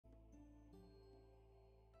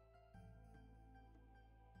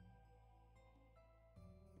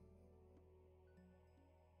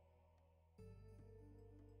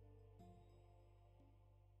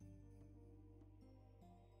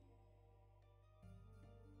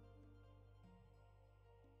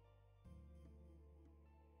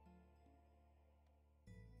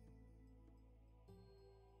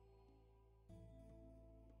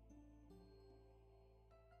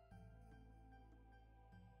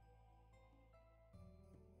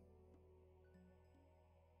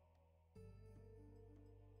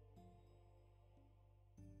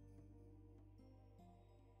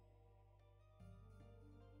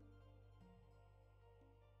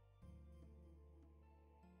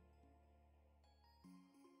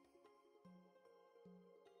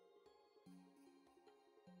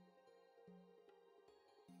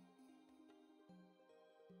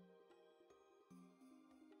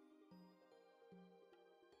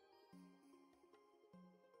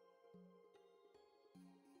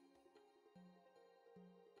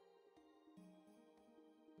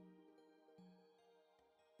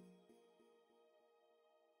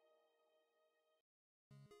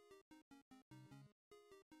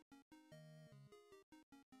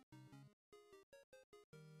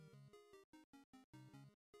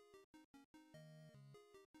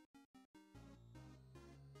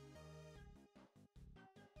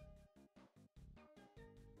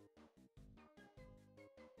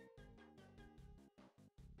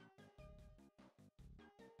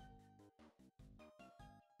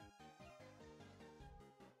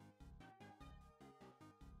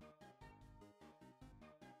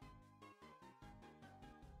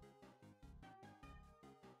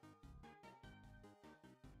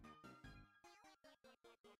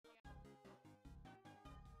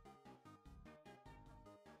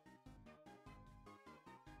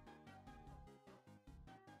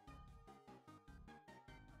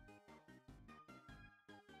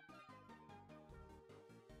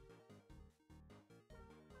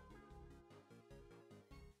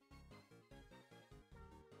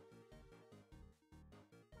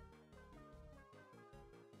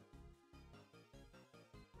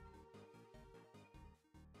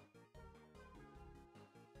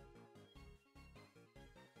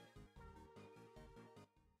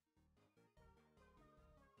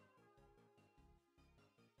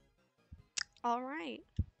Alright.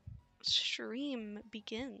 Stream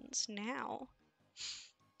begins now.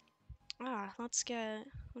 Let's get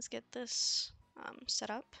this set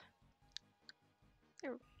up.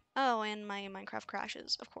 There. Oh, and my Minecraft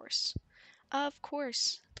crashes, of course. Of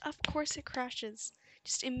course. Of course it crashes.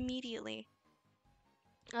 Just immediately.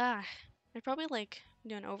 I'd probably like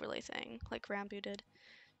do an overlay thing, like Rambo did.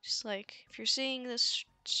 Just like, if you're seeing this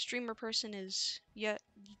streamer person is, yeah,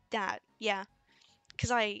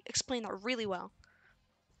 because I explained that really well.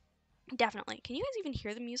 Definitely. Can you guys even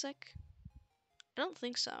hear the music? I don't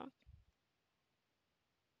think so.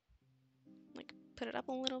 Like, put it up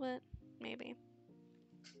a little bit, maybe.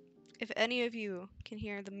 If any of you can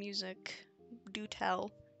hear the music, do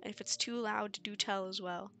tell. And if it's too loud, do tell as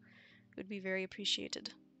well. It would be very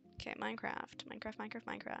appreciated. Okay, Minecraft.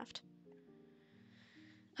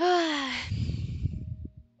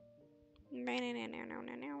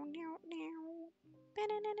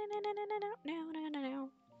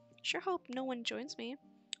 Sure hope no one joins me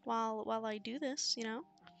while I do this, you know?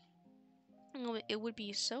 It would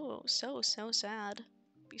be so sad.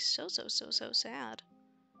 Be so sad.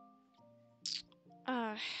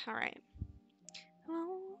 Alright.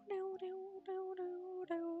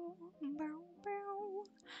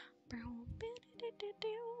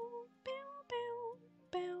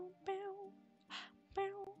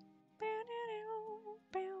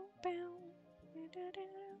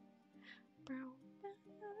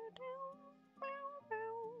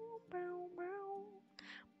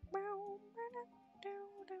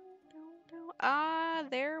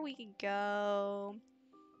 There we go.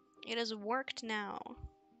 It has worked now.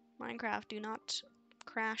 Minecraft, do not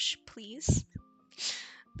crash, please.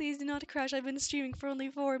 Please do not crash. I've been streaming for only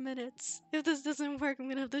 4 minutes. If this doesn't work, I'm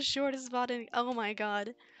gonna have the shortest VOD. Oh my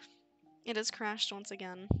god. It has crashed once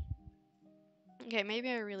again. Okay, maybe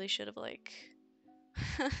I really should have, like...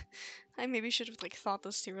 I maybe should have, like, thought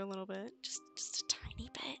this through a little bit. Just a tiny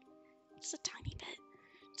bit. Just a tiny bit.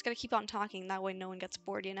 Just gotta keep on talking, that way no one gets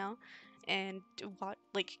bored, you know? And,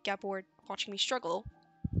 get bored watching me struggle.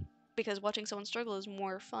 Because watching someone struggle is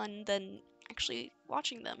more fun than actually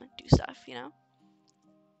watching them do stuff, you know?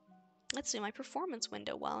 Let's see my performance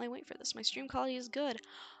window while I wait for this. My stream quality is good.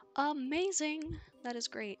 Amazing! That is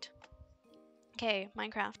great. Okay,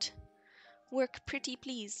 Minecraft. Work pretty,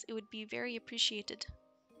 please. It would be very appreciated.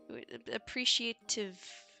 Appreciative.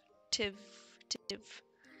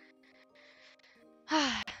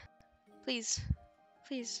 Please.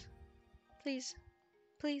 Please. Please.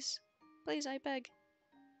 Please. Please, I beg.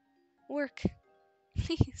 Work.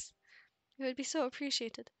 Please. It would be so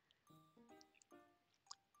appreciated.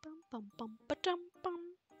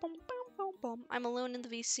 I'm alone in the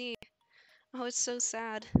VC. Oh, it's so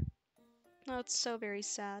sad. Oh, it's so very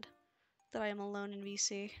sad that I am alone in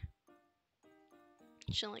VC.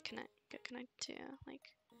 Should like get connected to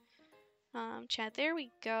like chat. There we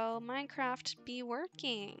go. Minecraft be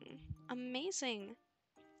working. Amazing.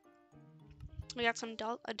 We got some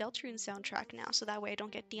Deltarune soundtrack now, so that way I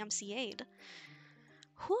don't get DMCA'd.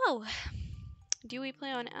 Whoa. Do we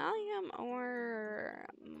play on Allium or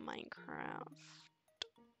Minecraft?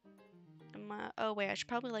 Oh wait, I should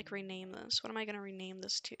probably like rename this. What am I gonna rename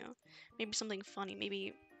this to? Maybe something funny.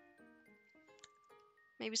 Maybe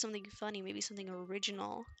something funny. Maybe something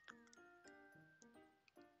original.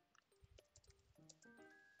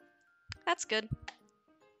 That's good.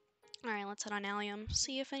 Alright, let's head on Allium.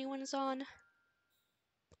 See if anyone is on.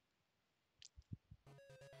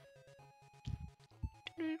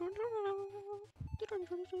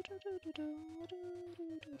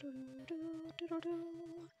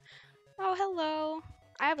 Oh, hello.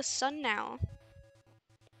 I have a son now.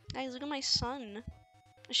 Guys, look at my son.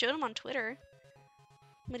 I showed him on Twitter.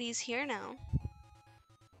 But he's here now.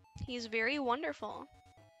 He's very wonderful.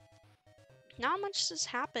 Not much has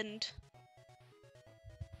happened.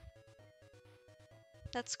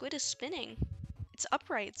 That squid is spinning. It's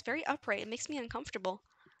upright. It's very upright. It makes me uncomfortable.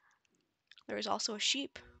 There is also a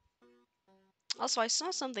sheep. Also, I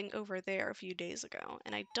saw something over there a few days ago,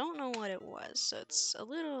 and I don't know what it was, so it's a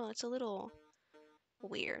little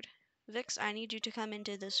weird. Vix, I need you to come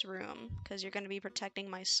into this room, because you're going to be protecting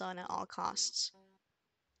my son at all costs.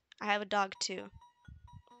 I have a dog, too.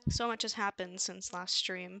 So much has happened since last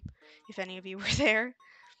stream, if any of you were there.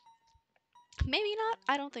 Maybe not?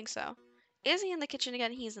 I don't think so. Is he in the kitchen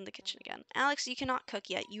again? He's in the kitchen again. Alex, you cannot cook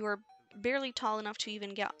yet. You are barely tall enough to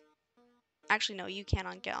even get... Actually, no, you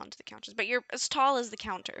cannot get onto the counters, but you're as tall as the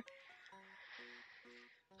counter.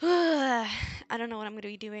 I don't know what I'm going to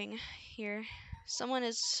be doing here. Someone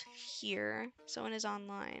is here. Someone is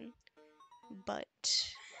online. But.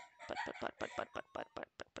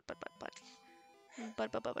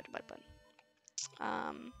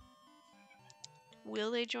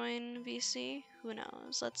 Will they join VC? Who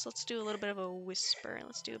knows? Let's do a little bit of a whisper.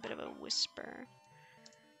 Let's do a bit of a whisper.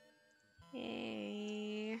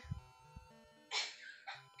 Yay.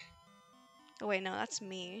 Oh wait, no, that's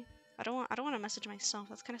me. I don't want to message myself.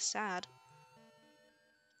 That's kind of sad.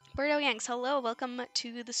 Birdo Yanks, hello, welcome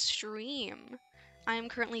to the stream. I am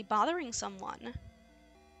currently bothering someone.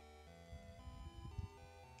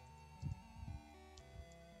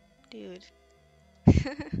 Dude.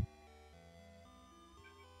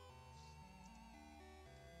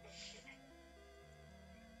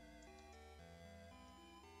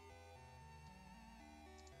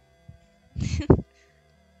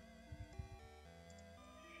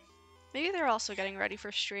 Maybe they're also getting ready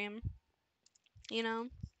for stream. You know?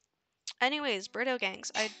 Anyways, Birdo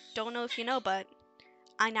Gangs, I don't know if you know, but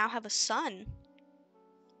I now have a son.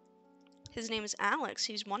 His name is Alex.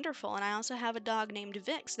 He's wonderful. And I also have a dog named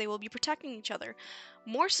Vix. They will be protecting each other.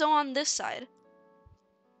 More so on this side.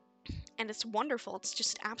 And it's wonderful. It's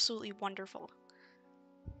just absolutely wonderful.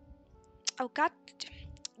 Oh god.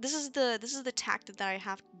 This is the tactic that I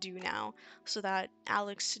have to do now so that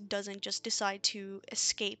Alex doesn't just decide to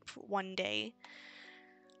escape one day.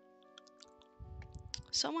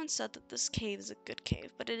 Someone said that this cave is a good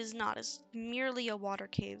cave, but it is not. It's merely a water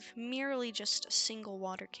cave. Merely just a single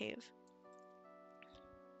water cave.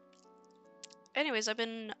 Anyways, I've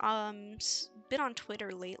been on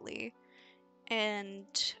Twitter lately, and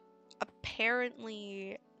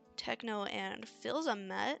apparently Techno and Philza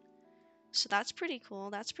met, so that's pretty cool.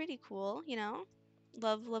 That's pretty cool, you know.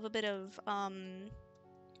 Love a bit of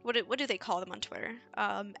what do they call them on Twitter?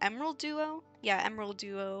 Emerald Duo? Yeah, Emerald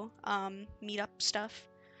Duo meetup stuff.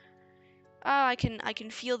 I can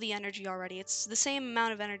feel the energy already. It's the same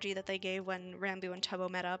amount of energy that they gave when Rambo and Tubbo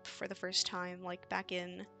met up for the first time, like back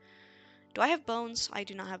in. Do I have bones? I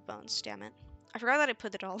do not have bones, damn it. I forgot that I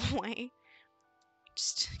put it all away.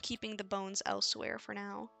 Just keeping the bones elsewhere for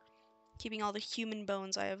now. Keeping all the human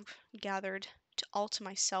bones I have gathered all to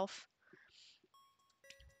myself.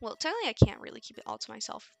 Well, technically I can't really keep it all to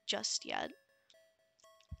myself just yet.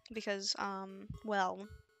 Because, well,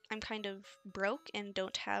 I'm kind of broke and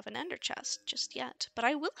don't have an ender chest just yet. But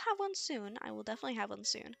I will have one soon. I will definitely have one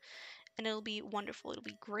soon. And it'll be wonderful. It'll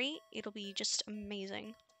be great. It'll be just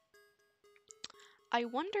amazing. I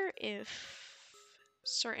wonder if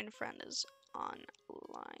certain friend is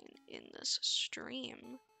online in this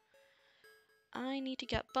stream. I need to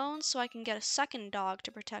get bones so I can get a second dog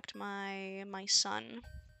to protect my son.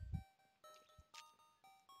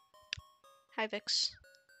 Hi Vix.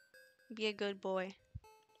 Be a good boy.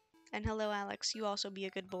 And hello Alex, you also be a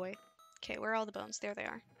good boy. Okay, where are all the bones? There they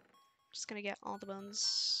are. Just gonna get all the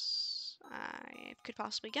bones I could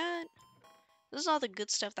possibly get. This is all the good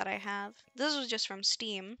stuff that I have. This was just from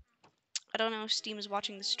Steam. I don't know if Steam is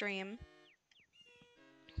watching the stream.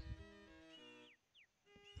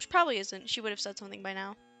 Which probably isn't. She would have said something by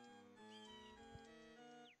now.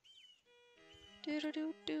 I'm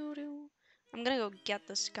gonna go get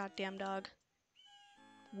this goddamn dog.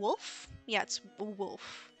 Wolf? Yeah, it's a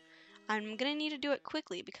wolf. I'm gonna need to do it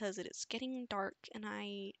quickly because it is getting dark and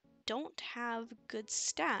I don't have good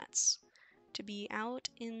stats to be out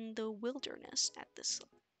in the wilderness at this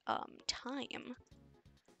time.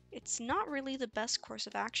 It's not really the best course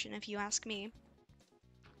of action if you ask me.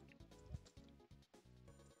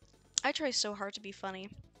 I try so hard to be funny,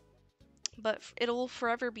 but it'll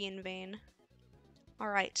forever be in vain.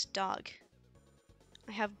 Alright, dog.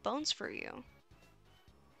 I have bones for you.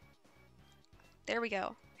 There we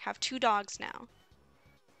go. Have 2 dogs now.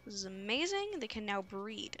 This is amazing. They can now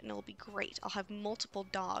breed, and it'll be great. I'll have multiple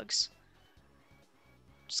dogs.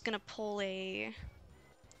 Just gonna pull a...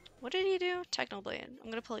 What did he do? Technoblade. I'm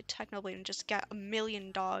gonna pull a Technoblade and just get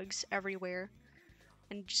 1,000,000 dogs everywhere.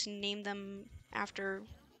 And just name them after,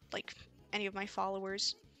 like, any of my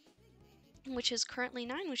followers. Which is currently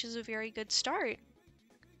 9, which is a very good start.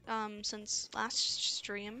 Since last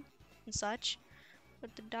stream and such.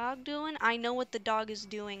 What the dog doing? I know what the dog is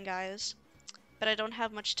doing, guys. But I don't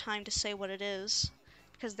have much time to say what it is.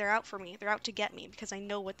 Because they're out for me. They're out to get me. Because I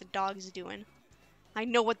know what the dog is doing. I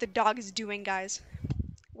know what the dog is doing, guys.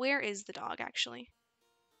 Where is the dog, actually?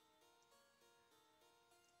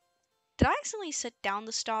 Did I accidentally sit down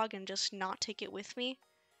this dog and just not take it with me?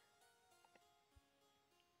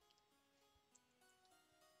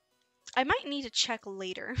 I might need to check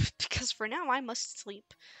later. Because for now, I must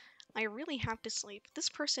sleep. I really have to sleep. This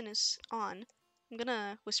person is on. I'm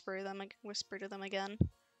gonna whisper to them again.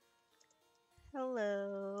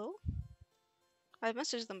 Hello. I've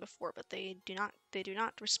messaged them before, but they do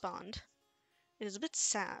not respond. It is a bit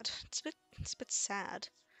sad. It's a bit sad.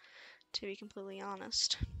 to be completely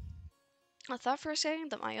honest. I thought for a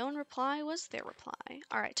second that my own reply was their reply.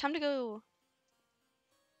 Alright, time to go.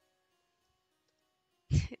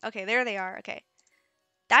 Okay, there they are. Okay.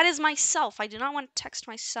 That is myself. I do not want to text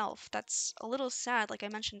myself. That's a little sad, like I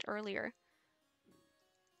mentioned earlier.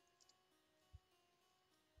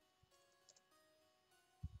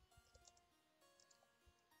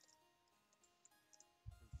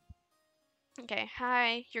 Okay,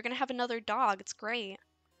 hi. You're gonna have another dog. It's great.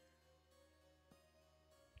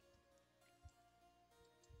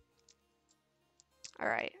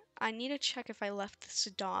 Alright, I need to check if I left this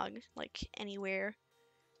dog, like, anywhere.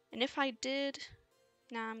 And if I did,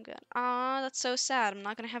 nah, I'm good. Aw, that's so sad. I'm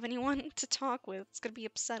not gonna have anyone to talk with. It's gonna be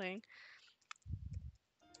upsetting.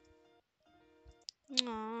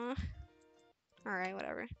 Aw. Alright,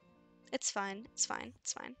 whatever. It's fine. It's fine.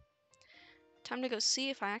 It's fine. Time to go see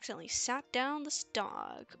if I accidentally sat down this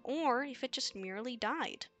dog, or if it just merely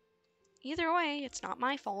died. Either way, it's not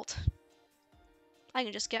my fault. I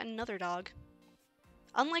can just get another dog.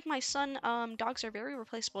 Unlike my son, dogs are very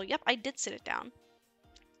replaceable. Yep, I did sit it down.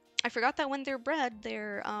 I forgot that when they're bred,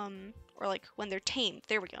 they're, or like when they're tamed.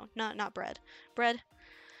 There we go. Not bred. Bred.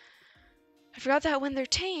 I forgot that when they're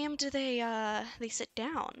tamed, they sit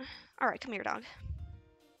down. Alright, come here, dog.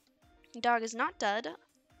 Dog is not dead.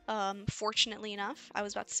 Fortunately enough. I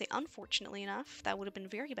was about to say unfortunately enough. That would have been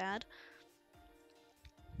very bad.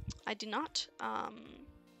 I do not,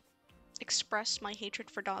 express my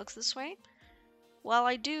hatred for dogs this way. Well,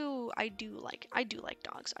 I do like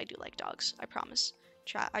dogs. I do like dogs. I promise.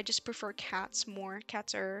 Chat. I just prefer cats more.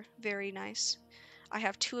 Cats are very nice. I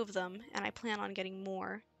have 2 of them, and I plan on getting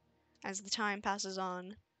more as the time passes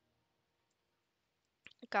on.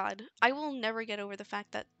 God, I will never get over the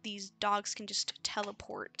fact that these dogs can just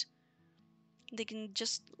teleport. They can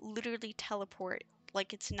just literally teleport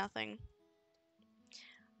like it's nothing.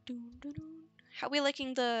 How are we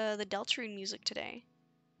liking the Deltarune music today?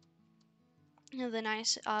 The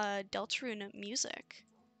nice Deltarune music.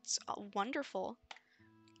 It's wonderful.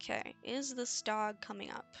 Okay, is this dog coming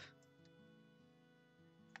up?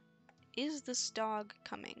 Is this dog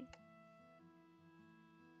coming?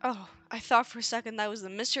 Oh, I thought for a second that was the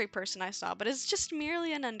mystery person I saw, but it's just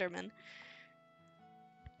merely an Enderman.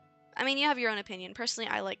 I mean, you have your own opinion. Personally,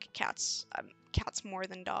 I like cats. Cats more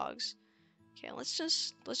than dogs. Okay, let's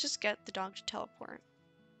just get the dog to teleport.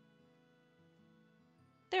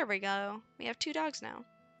 There we go. We have 2 dogs now.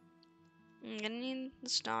 I'm gonna need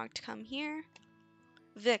this dog to come here.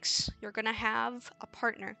 Vix, you're gonna have a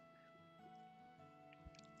partner.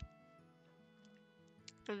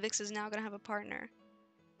 Vix is now gonna have a partner.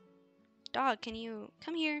 Dog, can you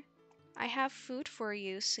come here? I have food for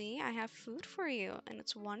you. See, I have food for you, and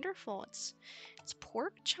it's wonderful. It's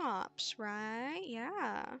pork chops, right?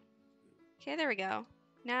 Yeah. Okay, there we go.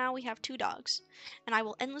 Now we have 2 dogs, and I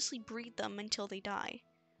will endlessly breed them until they die.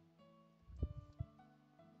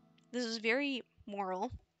 This is very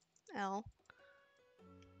moral. L.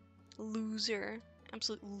 Loser.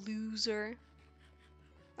 Absolute loser.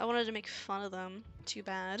 I wanted to make fun of them. Too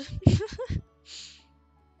bad.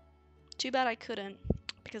 Too bad I couldn't,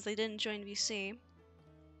 because they didn't join VC.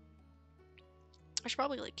 I should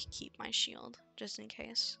probably, like, keep my shield, just in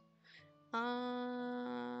case.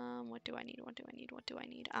 What do I need? What do I need? What do I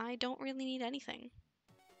need? I don't really need anything.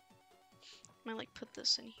 I might, like, put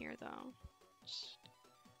this in here, though. Just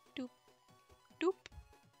doop. Doop.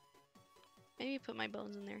 Maybe put my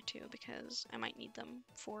bones in there, too, because I might need them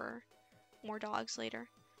for more dogs later.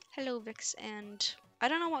 Hello, Vix, and I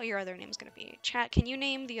don't know what your other name's gonna be. Chat, can you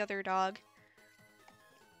name the other dog?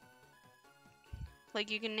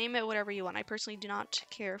 Like, you can name it whatever you want. I personally do not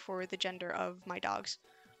care for the gender of my dogs.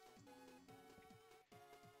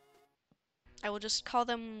 I will just call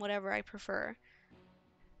them whatever I prefer.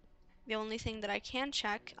 The only thing that I can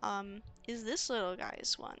check, is this little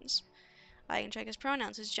guy's ones. I can check his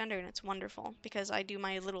pronouns, his gender, and it's wonderful, because I do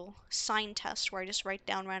my little sign test where I just write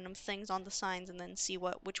down random things on the signs and then see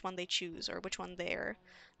which one they choose, or which one they're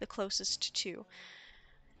the closest to.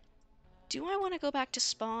 Do I want to go back to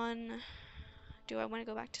spawn? Do I want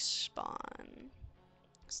to go back to spawn?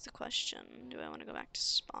 That's the question. Do I want to go back to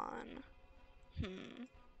spawn?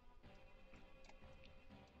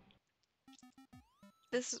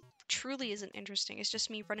 This truly isn't interesting. It's just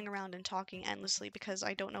me running around and talking endlessly because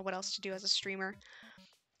I don't know what else to do as a streamer.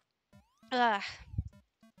 Ugh.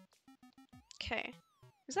 Okay.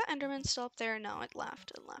 Is that Enderman still up there? No, it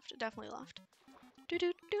left. It left. It definitely left.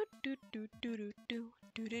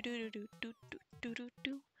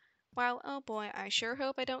 Wow, oh boy, I sure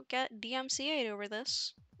hope I don't get DMCA'd over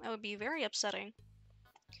this. That would be very upsetting.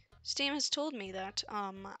 Steam has told me that,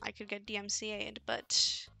 I could get DMCA'd,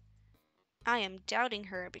 but I am doubting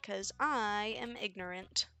her because I am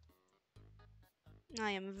ignorant.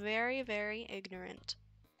 I am very, very ignorant.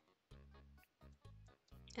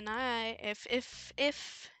 And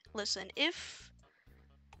listen, if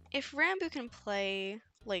Rambo can play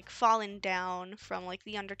like Fallen Down from like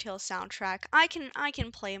the Undertale soundtrack, I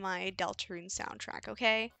can play my Deltarune soundtrack,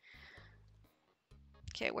 okay?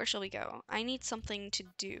 Okay, where shall we go? I need something to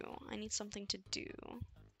do. I need something to do.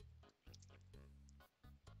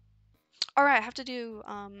 Alright, I have to do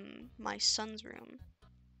my son's room.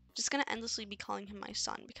 Just gonna endlessly be calling him my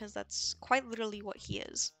son because that's quite literally what he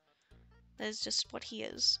is. That is just what he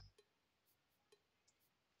is.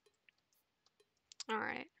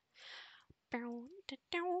 Alright. Oh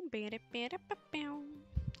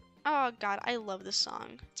god, I love this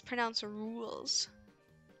song. It's pronounced rules.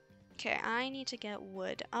 Okay, I need to get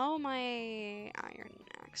wood. Oh, my iron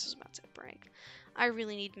axe is about to break. I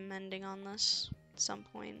really need mending on this at some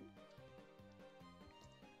point.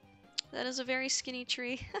 That is a very skinny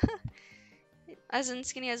tree. As in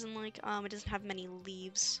skinny as in like, it doesn't have many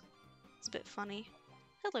leaves. It's a bit funny.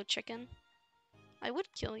 Hello, chicken. I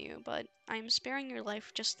would kill you, but I'm sparing your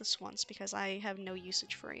life just this once because I have no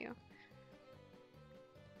usage for you.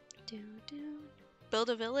 Build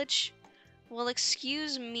a village? Well,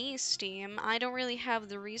 excuse me, Steam. I don't really have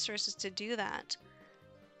the resources to do that.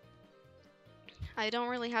 I don't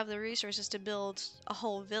really have the resources to build a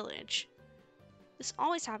whole village. This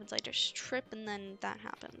always happens. I just trip and then that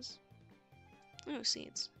happens. Oh,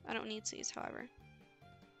 seeds. I don't need seeds, however.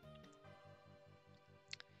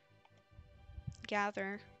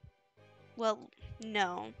 Gather. Well,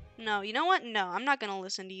 no. No, you know what? No, I'm not gonna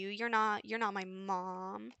listen to you. You're not my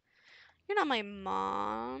mom. You're not my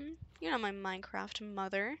mom. You're not my Minecraft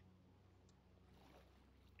mother.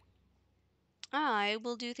 I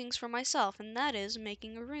will do things for myself, and that is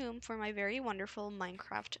making a room for my very wonderful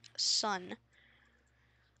Minecraft son.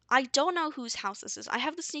 I don't know whose house this is. I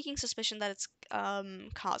have the sneaking suspicion that it's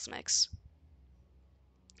Cosmic's.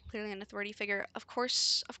 Clearly an authority figure. Of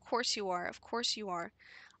course you are. Of course you are.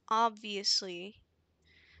 Obviously.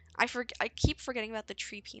 I keep forgetting about the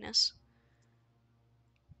tree penis.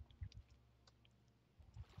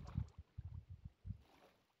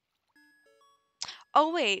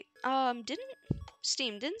 Oh wait,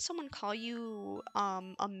 didn't someone call you a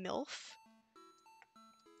MILF?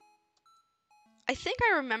 I think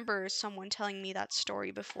I remember someone telling me that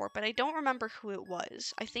story before, but I don't remember who it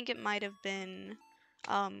was. I think it might have been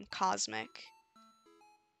Cosmic.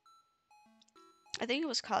 I think it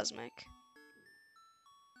was Cosmic.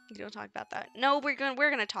 You don't talk about that. No, we're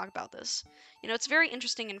gonna talk about this. You know, it's very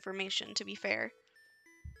interesting information, to be fair.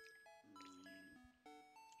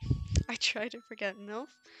 I try to forget MILF.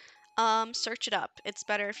 Search it up. It's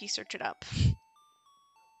better if you search it up.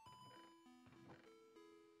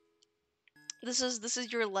 This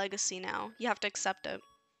is your legacy now. You have to accept it.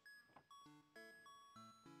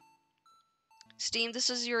 Steam, this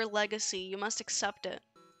is your legacy. You must accept it.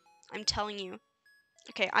 I'm telling you.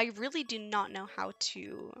 Okay, I really do not know how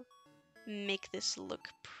to make this look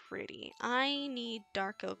pretty. I need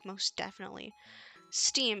dark oak, most definitely.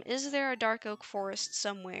 Steam, is there a dark oak forest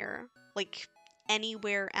somewhere? Like,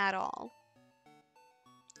 anywhere at all?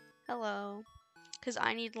 Hello. Because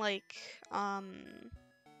I need, like,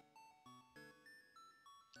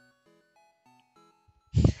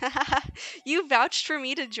 You vouched for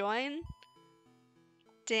me to join?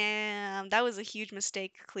 Damn, that was a huge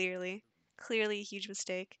mistake, clearly. Clearly a huge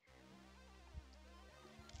mistake.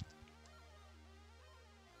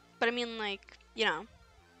 But I mean, like, you know,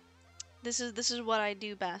 this is what I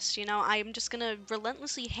do best, you know? I'm just gonna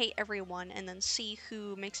relentlessly hate everyone and then see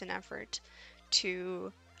who makes an effort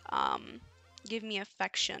to, give me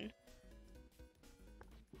affection.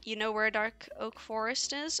 You know where a dark oak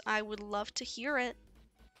forest is? I would love to hear it.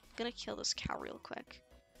 I'm gonna kill this cow real quick.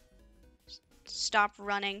 Stop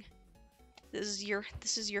running. This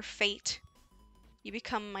is your fate. You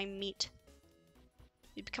become my meat.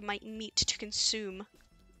 You become my meat to consume.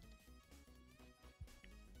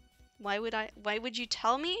 Why would you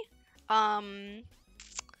tell me?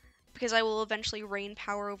 Because I will eventually reign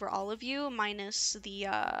power over all of you, minus the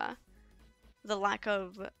lack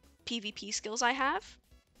of PvP skills I have.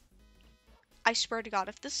 I swear to God,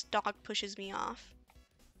 if this dog pushes me off.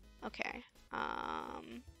 Okay, I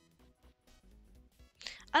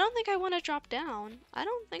don't think I want to drop down. I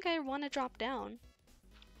don't think I want to drop down.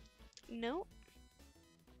 Nope.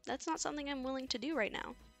 That's not something I'm willing to do right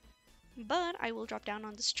now. But I will drop down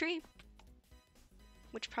on this tree,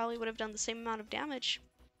 which probably would have done the same amount of damage.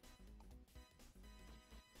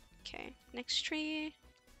 Okay, next tree.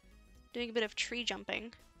 Doing a bit of tree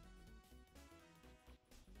jumping.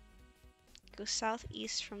 Go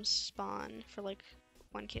southeast from spawn for like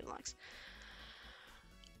 1k blocks.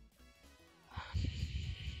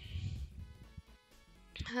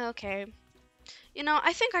 Okay. You know,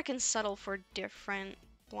 I think I can settle for different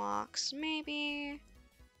blocks, maybe.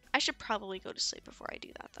 I should probably go to sleep before I do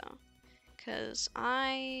that, though. Because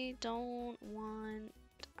I don't want...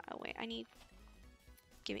 Oh, wait, I need...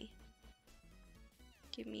 Give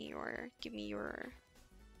me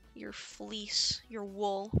your fleece, your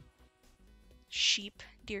wool. Sheep,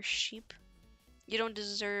 dear sheep. You don't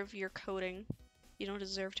deserve your coating. You don't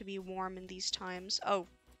deserve to be warm in these times. Oh,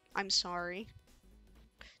 I'm sorry.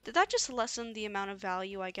 Did that just lessen the amount of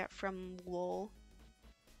value I get from wool?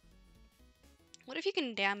 What if you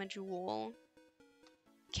can damage wool?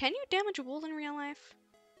 Can you damage wool in real life?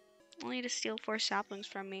 Only to steal 4 saplings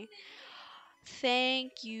from me.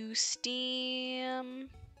 Thank you, Steam.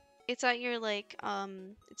 It's at your, like,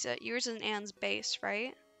 it's at yours and Anne's base,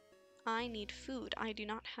 right? I need food. I do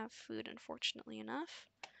not have food, unfortunately enough.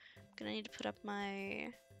 I'm gonna need to put up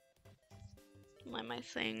my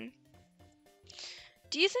thing.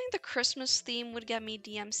 Do you think the Christmas theme would get me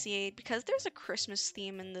DMCA'd? Because there's a Christmas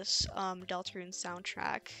theme in this Deltarune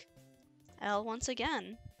soundtrack. L once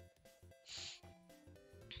again.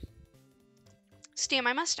 Steam,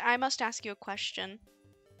 I must ask you a question.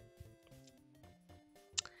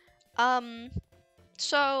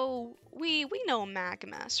 So we know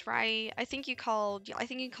Magmas, right? I think you called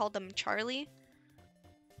them Charlie.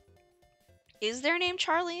 Is their name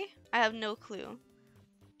Charlie? I have no clue.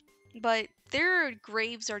 But their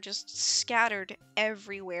graves are just scattered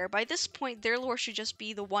everywhere. By this point, their lore should just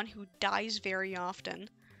be the one who dies very often.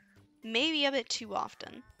 Maybe a bit too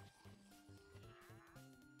often.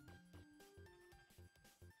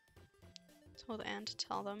 Tell the Ant to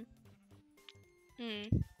tell them.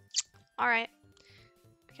 Alright.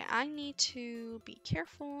 Okay, I need to be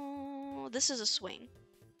careful. This is a swing.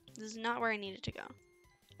 This is not where I needed to go.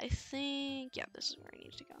 I think, yeah, this is where I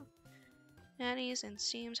needed to go. Nannies and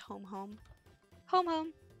Steam's home.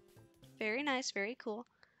 Home. Very nice, very cool.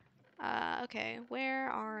 Okay, where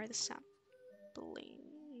are the saplings?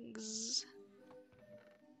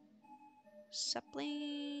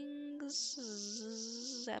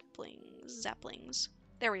 Zaplings.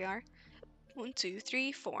 There we are. 1, 2,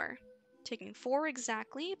 3, 4. Taking 4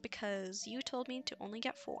 exactly because you told me to only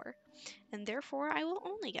get 4. And therefore I will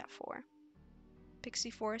only get 4.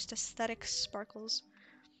 Pixie Forest aesthetic sparkles.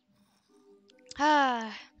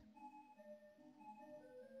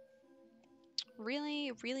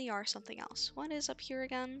 Really are something else. What is up here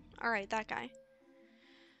again? Alright, that guy.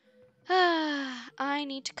 I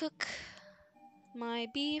need to cook my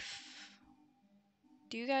beef.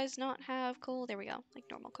 Do you guys not have coal? There we go, like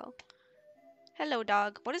normal coal. Hello,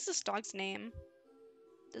 dog. What is this dog's name?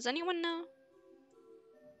 Does anyone know?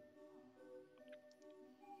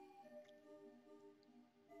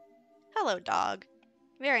 Hello, dog.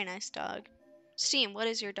 Very nice dog. Steam, what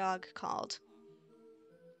is your dog called?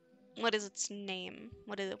 What is its name?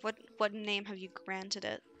 What name have you granted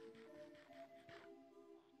it?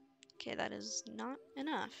 Okay, that is not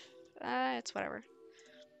enough. It's whatever.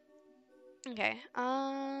 Okay,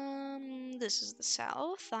 this is the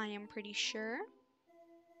south, I am pretty sure.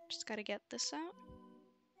 Just gotta get this out.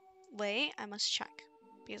 Wait, I must check.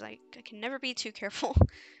 Because I can never be too careful.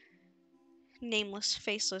 Nameless,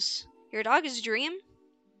 faceless. Your dog is Dream?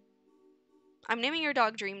 I'm naming your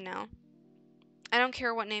dog Dream now. I don't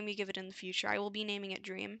care what name you give it in the future. I will be naming it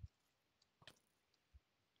Dream.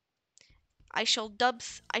 I shall dub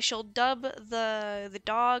the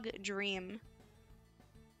dog Dream.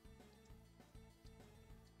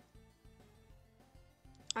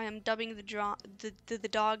 I am dubbing the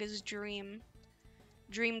dog as Dream.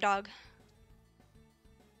 Dream dog.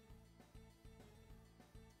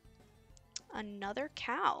 Another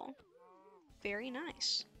cow. Very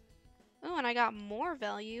nice. Oh, and I got more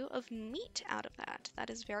value of meat out of that. That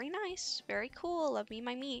is very nice. Very cool. Love me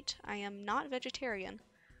my meat. I am not vegetarian.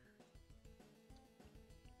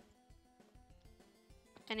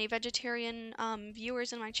 Any vegetarian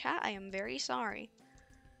viewers in my chat, I am very sorry.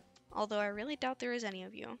 Although I really doubt there is any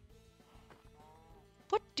of you.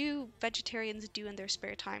 What do vegetarians do in their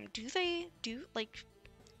spare time? Do they do, like,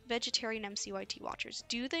 vegetarian MCYT watchers,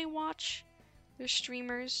 do they watch their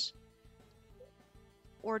streamers?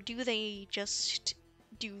 Or do they just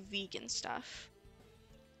do vegan stuff?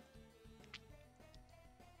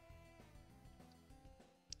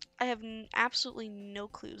 I have absolutely no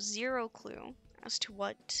clue, 0 clue as to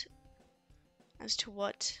what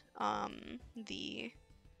the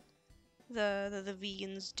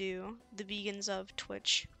vegans do, the vegans of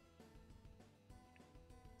Twitch.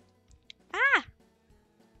 Ah!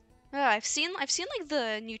 I've seen like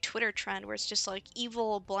the new Twitter trend where it's just like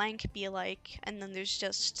evil blank be like, and then there's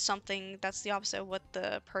just something that's the opposite of what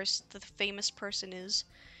the famous person is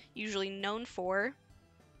usually known for.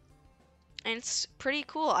 And it's pretty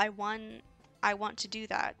cool. I want to do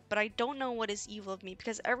that, but I don't know what is evil of me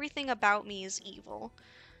because everything about me is evil.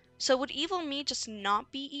 So would evil me just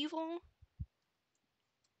not be evil?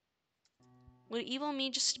 Would evil me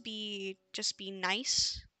just be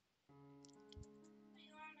nice?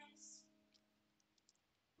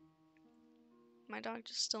 My dog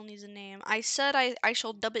just still needs a name. I said I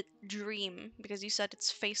shall dub it Dream because you said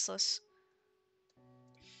it's faceless.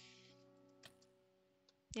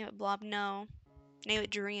 Name it Blob. No. Name it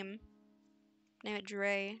Dream. Name it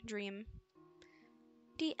Dream.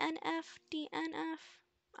 DNF. DNF.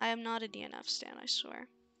 I am not a DNF stan, I swear.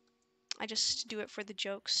 I just do it for the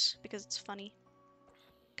jokes because it's funny.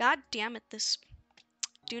 God damn it, this.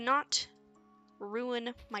 Do not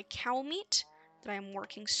ruin my cow meat that I am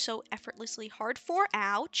working so effortlessly hard for.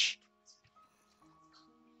 Ouch.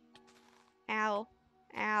 Ow.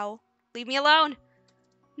 Ow. Leave me alone.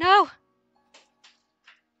 No.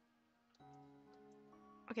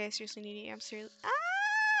 Okay, I seriously need to. I'm seriously.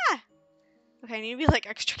 Ah! Okay, I need to be like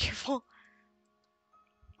extra careful.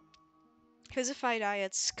 Because if I die,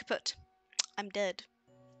 it's kaput. I'm dead.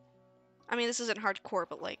 I mean, this isn't hardcore,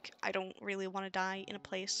 but like, I don't really want to die in a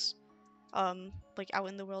place, like out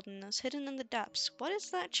in the wilderness, hidden in the depths. What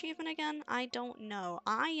is that achievement again? I don't know.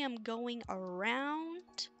 I am going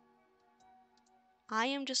around. I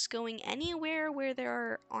am just going anywhere where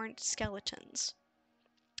there aren't skeletons,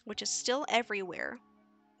 which is still everywhere.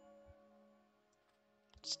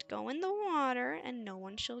 Just go in the water and no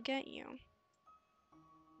one shall get you.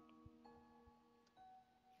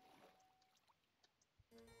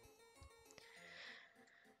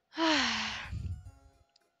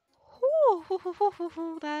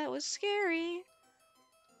 That was scary.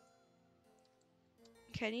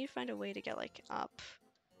 Okay, I need to find a way to get like up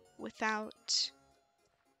without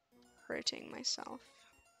hurting myself.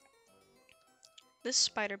 This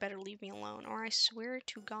spider better leave me alone, or I swear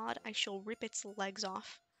to God I shall rip its legs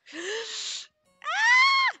off.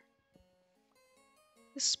 Ah!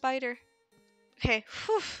 This spider. Okay,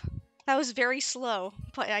 whew. That was very slow,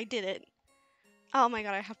 but I did it. Oh my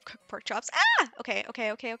God, I have cooked pork chops. Ah! Okay.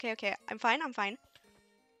 I'm fine.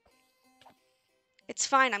 It's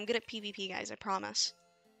fine, I'm good at PvP, guys, I promise.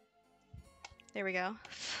 There we go.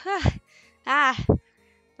 Ah! That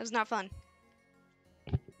was not fun.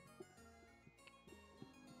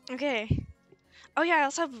 Okay. Oh yeah, I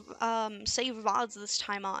also have save VODs this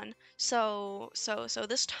time on. So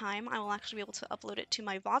this time I will actually be able to upload it to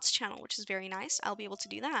my VODs channel, which is very nice. I'll be able to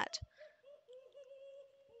do that.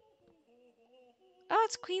 Oh,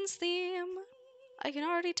 it's Queen's theme. I can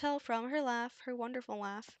already tell from her laugh, her wonderful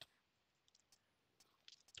laugh.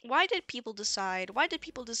 Why did people decide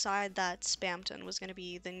that Spamton was going to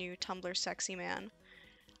be the new Tumblr sexy man?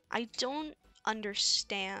 I don't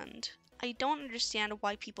understand. I don't understand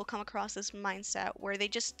why people come across this mindset where they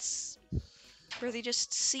just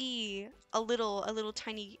see a little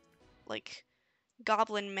tiny like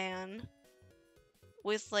goblin man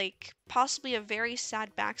with like possibly a very sad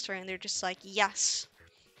backstory and they're just like, yes,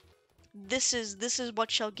 this is what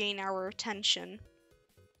shall gain our attention.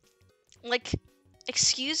 Like,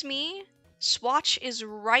 excuse me, Swatch is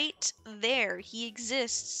right there. He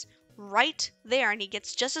exists right there and he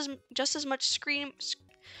gets just as much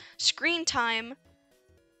screen time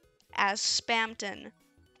as Spamton.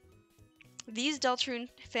 These Deltarune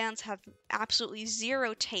fans have absolutely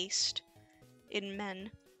zero taste in men.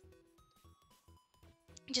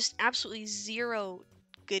 Just absolutely zero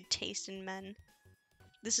good taste in men.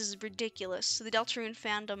 This is ridiculous. The Deltarune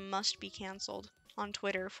fandom must be cancelled on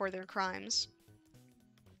Twitter for their crimes.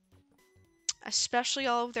 Especially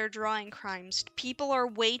all of their drawing crimes. People are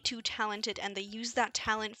way too talented and they use that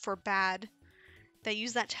talent for bad. They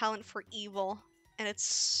use that talent for evil. And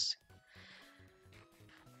it's...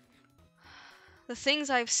 The things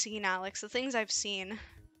I've seen, Alex. The things I've seen.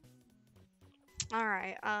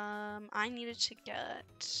 Alright, I needed to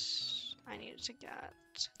get...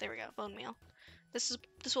 There we go, bone meal. This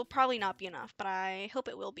will probably not be enough, but I hope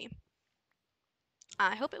it will be.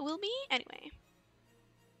 Anyway.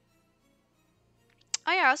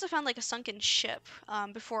 Oh yeah, I also found like a sunken ship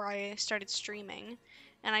before I started streaming,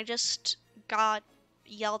 and I just got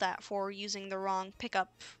yelled at for using the wrong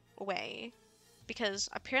pickup way, because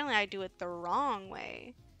apparently I do it the wrong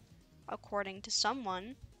way, according to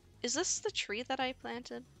someone. Is this the tree that I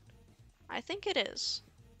planted? I think it is.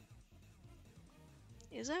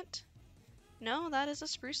 Is it? No, that is a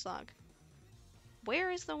spruce log.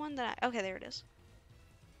 Where is the one that I... Okay, there it is.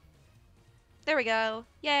 There we go.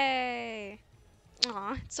 Yay!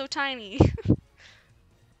 Aw, it's so tiny. But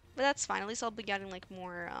that's fine. At least I'll be getting like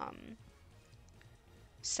more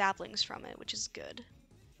saplings from it, which is good.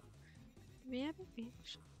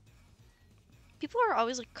 People are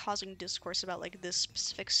always like causing discourse about like this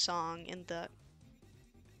specific song in the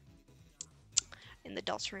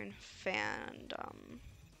Deltarune fandom.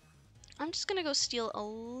 I'm just gonna go steal a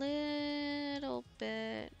little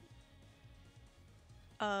bit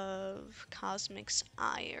of Cosmic's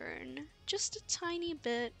iron. Just a tiny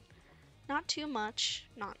bit. Not too much.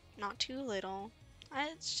 Not too little.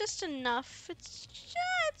 It's just enough. It's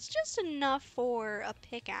just enough for a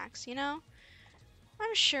pickaxe, you know?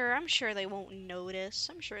 I'm sure they won't notice.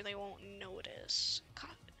 I'm sure they won't notice.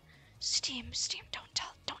 God. Steam, don't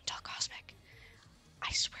tell Cosmic.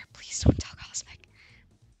 I swear, please don't tell Cosmic.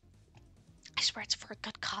 I swear it's for a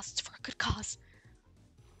good cause. It's for a good cause.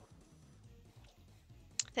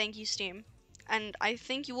 Thank you, Steam. And I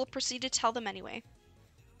think you will proceed to tell them anyway.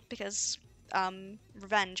 Because,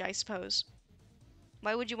 revenge, I suppose.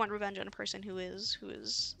 Why would you want revenge on a person who is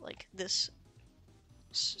like this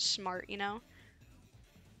smart, you know?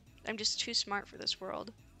 I'm just too smart for this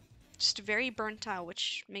world. Just very burnt out,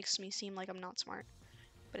 which makes me seem like I'm not smart.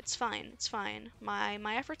 But it's fine, it's fine.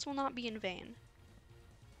 My efforts will not be in vain.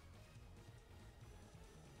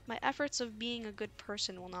 My efforts of being a good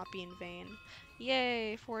person will not be in vain.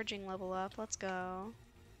 Yay, foraging level up, let's go.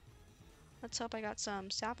 Let's hope I got some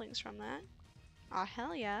saplings from that. Aw,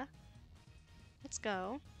 hell yeah. Let's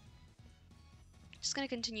go. Just gonna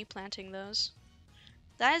continue planting those.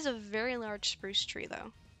 That is a very large spruce tree,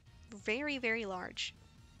 though. Very, very large.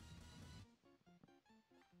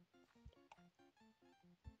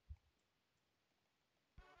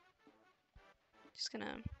 Just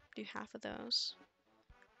gonna do half of those.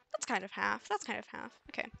 That's kind of half. That's kind of half.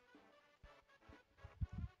 Okay.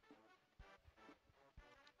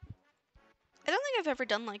 I don't think I've ever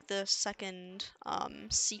done like the second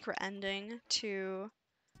secret ending to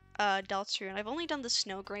Deltarune. I've only done the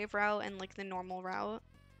Snowgrave route and like the normal route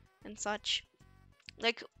and such.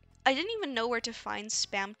 Like, I didn't even know where to find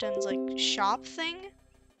Spamton's like shop thing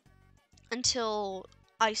until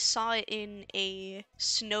I saw it in a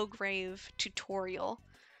Snowgrave tutorial.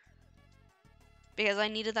 Because I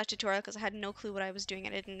needed that tutorial because I had no clue what I was doing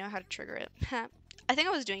and I didn't know how to trigger it. I think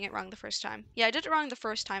I was doing it wrong the first time. Yeah, I did it wrong the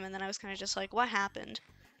first time and then I was kind of just like, what happened?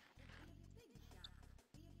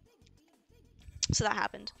 So that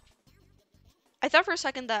happened. I thought for a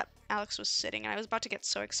second that Alex was sitting and I was about to get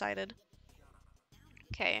so excited.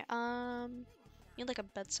 Okay, need like a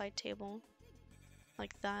bedside table.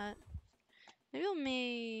 Like that. Maybe I'll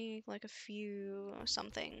make like a few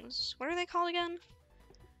somethings. What are they called again?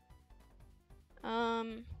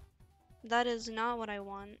 That is not what I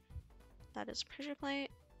want. That is pressure plate.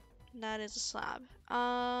 That is a slab.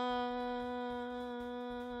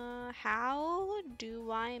 How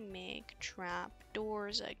do I make trap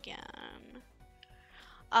doors again?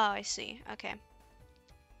 Oh, I see. Okay.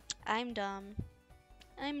 I'm dumb.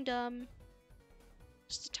 I'm dumb.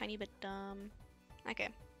 Just a tiny bit dumb. Okay.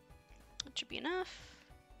 That should be enough.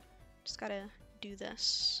 Just gotta do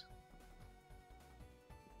this.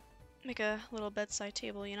 Make a little bedside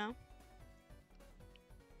table, you know?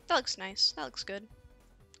 That looks nice. That looks good.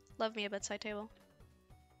 Love me a bedside table.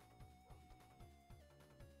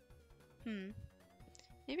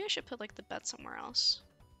 Maybe I should put like the bed somewhere else.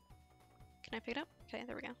 Can I pick it up? Okay,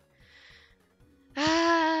 there we go.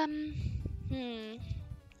 I'm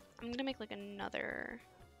gonna make like another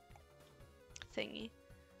thingy.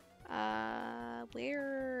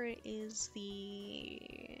 Where is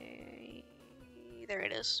the... There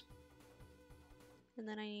it is. And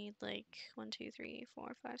then I need like 1, 2, 3,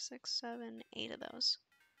 4, 5, 6, 7, 8 of those.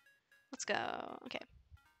 Let's go. Okay.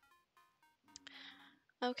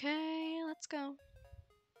 Okay, let's go.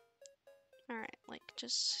 Alright, like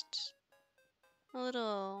just a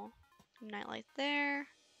little nightlight there.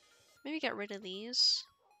 Maybe get rid of these.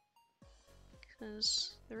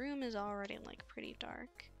 Because the room is already like pretty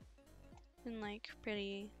dark. And like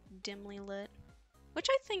pretty dimly lit. Which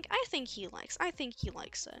I think he likes. I think he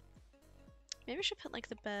likes it. Maybe I should put like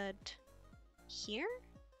the bed here?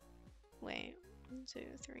 Wait. 1, 2,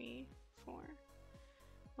 3, 4.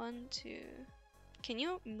 1, 2. Can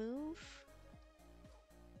you move?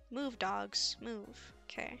 Move, dogs. Move.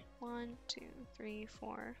 Okay. 1, 2, 3,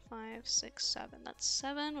 4, 5, 6, 7. That's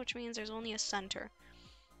 7, which means there's only a center.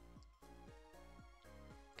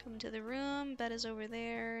 Come to the room. Bed is over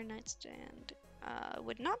there. Nightstand.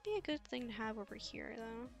 Would not be a good thing to have over here,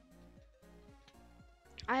 though.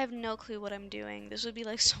 I have no clue what I'm doing. This would be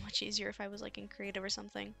like so much easier if I was like in creative or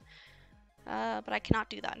something. But I cannot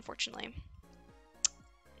do that, unfortunately.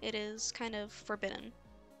 it is kind of forbidden,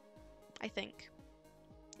 I think.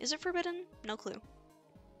 Is it forbidden? No clue.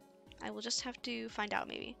 I will just have to find out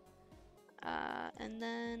maybe. And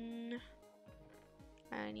then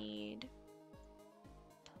I need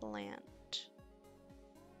plant.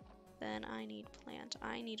 Then I need plant.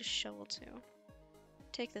 I need a shovel too.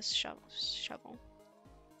 Take this shovel.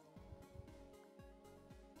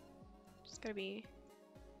 Just gotta be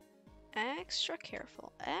extra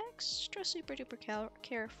careful. Extra super duper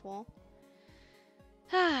careful.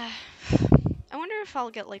 I wonder if I'll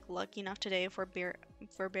get like lucky enough today for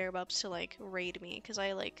Bear Bubs to like raid me, because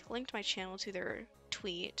I like linked my channel to their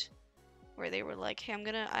tweet where they were like, hey,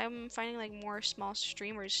 I'm finding like more small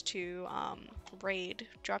streamers to raid.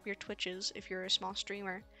 Drop your Twitches if you're a small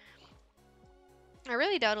streamer. I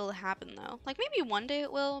really doubt it'll happen though. Like maybe one day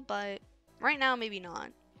it will, but right now maybe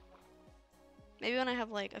not. Maybe when I have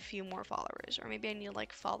like a few more followers, or maybe I need to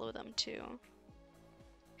like follow them too.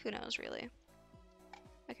 Who knows really.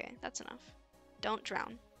 Okay, that's enough. Don't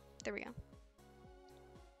drown. There we go.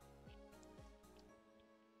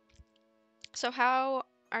 So how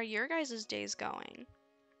are your guys' days going?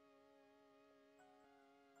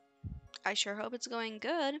 I sure hope it's going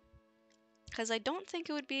good, because I don't think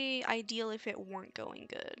it would be ideal if it weren't going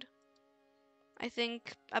good. I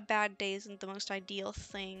think a bad day isn't the most ideal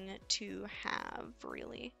thing to have,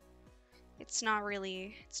 really. It's not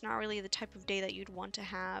really the type of day that you'd want to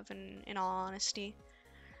have, in all honesty.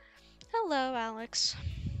 Hello, Alex.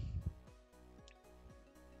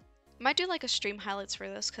 Might do like a stream highlights for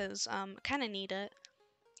this, because kind of need it,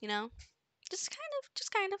 you know? Just kind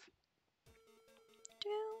of.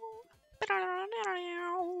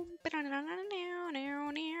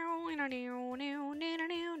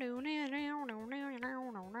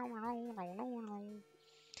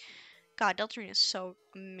 God, Deltarune is so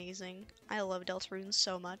amazing. I love Deltarune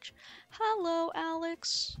so much. Hello,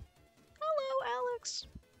 Alex. Hello, Alex.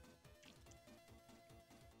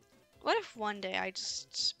 What if one day I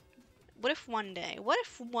just... What if one day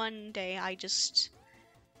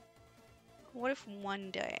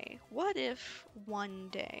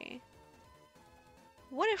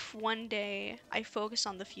I focus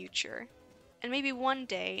on the future? And maybe one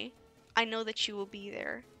day I know that you will be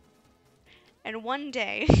there. And one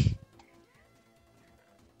day...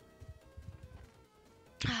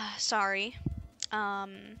 Sorry.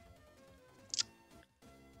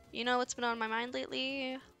 You know what's been on my mind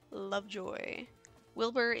lately? Lovejoy.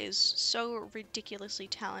 Wilbur is so ridiculously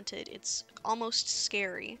talented, it's almost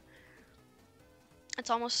scary. It's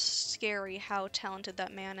almost scary how talented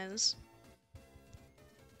that man is.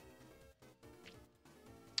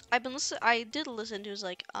 I did listen to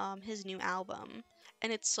his new album,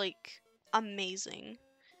 and it's like amazing.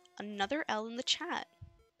 Another L in the chat.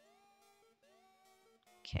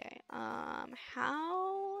 Okay,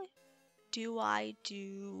 how do I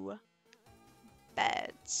do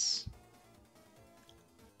beds?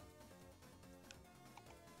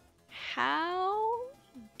 How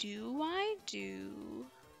do I do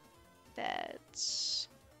beds?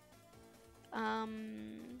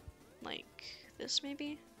 Like this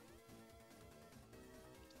maybe?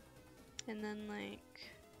 And then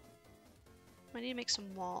like, I need to make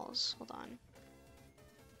some walls. Hold on.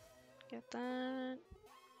 Get that.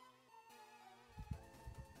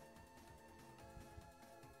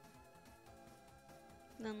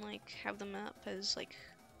 And then like have them up as like,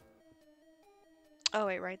 oh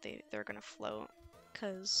wait, right, they're gonna float,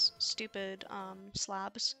 cause stupid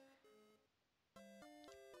slabs.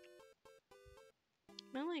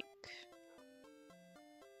 No, like,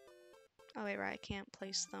 oh wait, right, I can't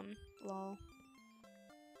place them. Lol.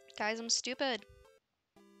 Guys, I'm stupid.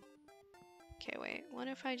 Okay, wait, what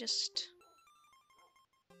if I just...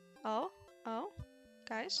 Oh,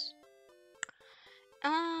 guys.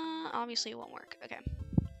 Obviously it won't work. Okay.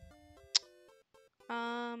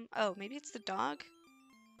 Oh, maybe it's the dog?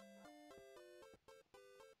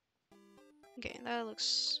 Okay, that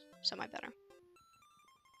looks semi-better.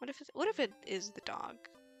 What if it is the dog?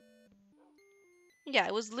 Yeah,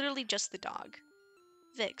 it was literally just the dog.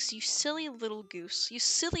 Vix, you silly little goose. You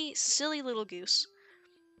silly, silly little goose.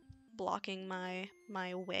 Blocking my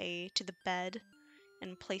way to the bed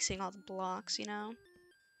and placing all the blocks, you know?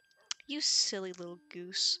 You silly little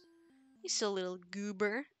goose. You silly little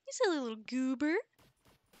goober. You silly little goober.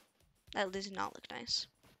 That does not look nice.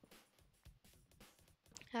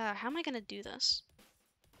 How am I gonna do this?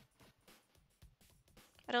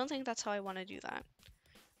 I don't think that's how I want to do that.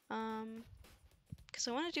 Because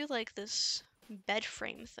I want to do like this bed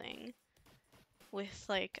frame thing with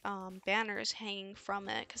like banners hanging from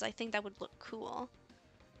it, because I think that would look cool.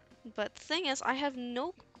 But the thing is, I have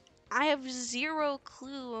no I have zero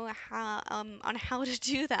clue how, on how to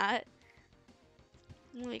do that.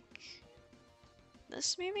 Like,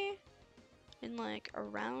 this maybe? And like,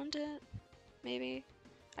 around it, maybe?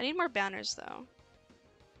 I need more banners though.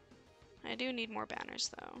 I do need more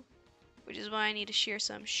banners though. Which is why I need to shear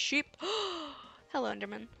some sheep. Hello,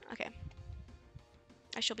 Enderman. Okay.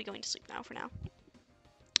 I shall be going to sleep now for now.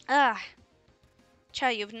 Ah,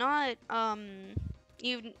 Chad, you've not,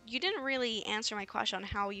 you didn't really answer my question on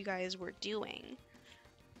how you guys were doing.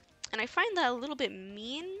 And I find that a little bit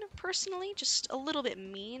mean, personally. Just a little bit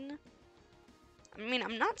mean. I mean,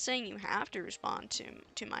 I'm not saying you have to respond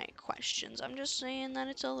to my questions. I'm just saying that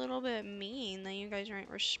it's a little bit mean that you guys aren't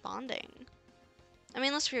responding. I mean,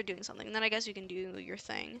 unless you're doing something, then I guess you can do your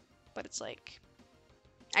thing. But it's like...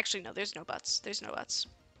 Actually, no, there's no buts. There's no buts.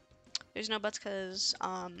 There's no buts because,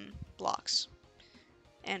 blocks.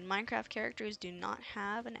 And Minecraft characters do not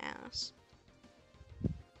have an ass.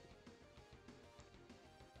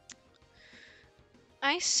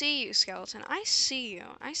 I see you, skeleton. I see you.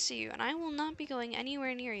 I see you. And I will not be going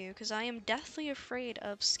anywhere near you because I am deathly afraid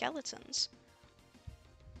of skeletons.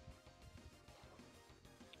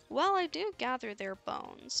 Well, I do gather their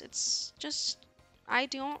bones. It's just I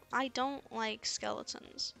don't like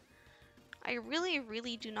skeletons. I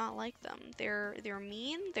really do not like them. They're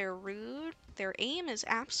mean, they're rude. Their aim is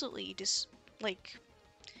absolutely just like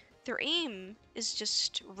their aim is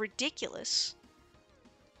just ridiculous.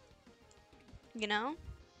 You know?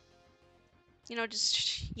 You know,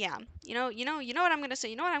 just yeah. You know what I'm gonna say.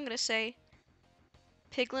 You know what I'm gonna say.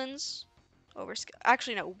 Piglins over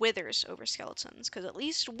actually no, withers over skeletons, because at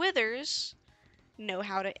least withers know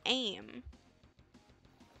how to aim.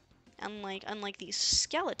 Unlike these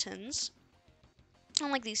skeletons.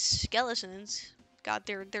 Unlike these skeletons. God,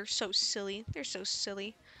 they're so silly. They're so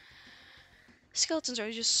silly. Skeletons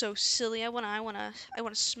are just so silly. I wanna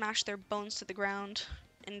smash their bones to the ground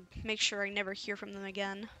and make sure I never hear from them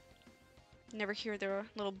again. Never hear their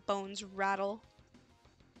little bones rattle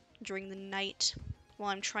during the night while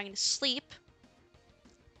I'm trying to sleep.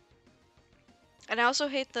 And I also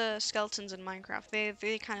hate the skeletons in Minecraft.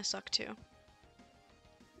 They kind of suck too.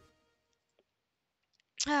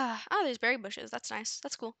 Ah, oh, there's berry bushes. That's nice.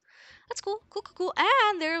 That's cool. That's cool. Cool.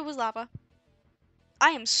 And there was lava.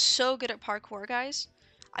 I am so good at parkour, guys.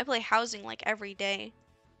 I play housing like every day.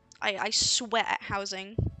 I sweat at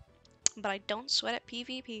housing, but I don't sweat at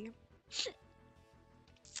PvP.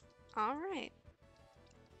 All right.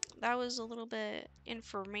 That was a little bit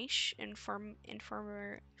information for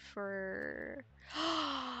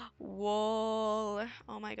Whoa.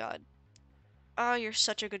 Oh my god. Oh, you're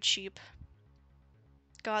such a good sheep.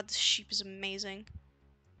 God, this sheep is amazing.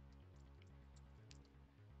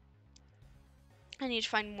 I need to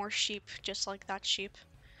find more sheep just like that sheep.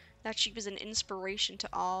 That sheep is an inspiration to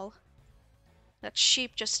all. That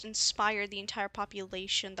sheep just inspired the entire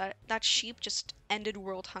population. That sheep just ended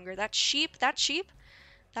world hunger. That sheep, it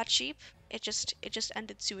just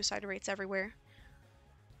ended suicide rates everywhere.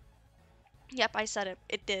 Yep, I said it.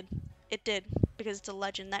 It did. It did. Because it's a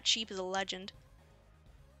legend. That sheep is a legend.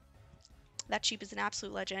 That sheep is an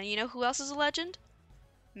absolute legend. And you know who else is a legend?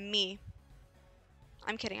 Me.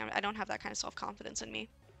 I'm kidding. I don't have that kind of self-confidence in me.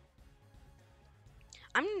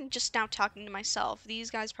 I'm just now talking to myself. You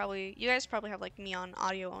guys probably have like me on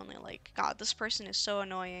audio only. Like, God, this person is so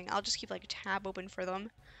annoying. I'll just keep like a tab open for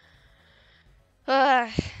them.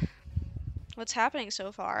 What's happening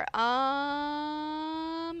so far?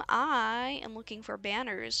 I am looking for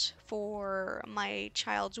banners for my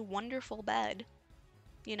child's wonderful bed.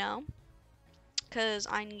 You know? Because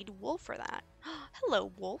I need wool for that.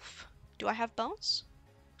 Hello, wolf. Do I have bones?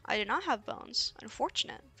 I do not have bones.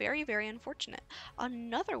 Unfortunate. Very unfortunate.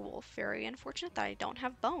 Another wolf. Very unfortunate that I don't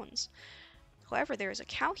have bones. However, there is a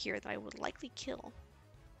cow here that I would likely kill.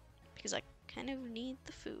 Because I kind of need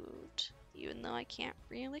the food. Even though I can't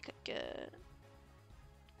really cook it.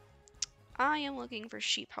 I am looking for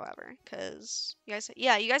sheep, however. Because you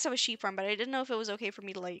guys have a sheep farm, but I didn't know if it was okay for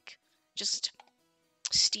me to, like, just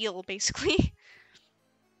steal, basically.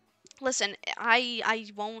 Listen, I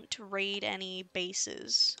won't raid any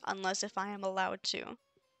bases unless if I am allowed to.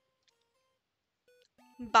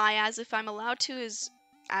 By as if I'm allowed to is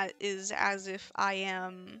as if I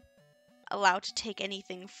am allowed to take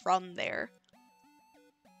anything from there.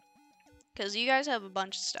 Because you guys have a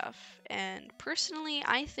bunch of stuff, and personally,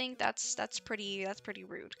 I think that's pretty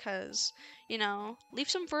rude. Because you know, leave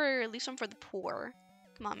some for the poor.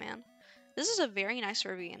 Come on, man. This is a very nice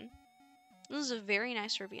ravine. This is a very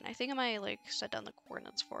nice ravine. I think I might like set down the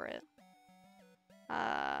coordinates for it.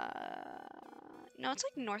 No, it's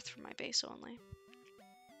like north from my base only.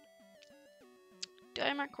 Do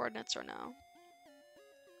I mark coordinates or no?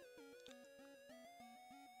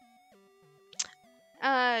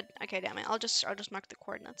 Okay, damn it. I'll just mark the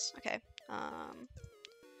coordinates. Okay.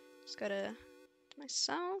 Just go to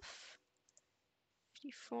myself.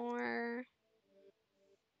 54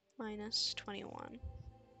 minus 21.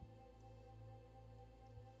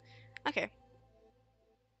 Okay.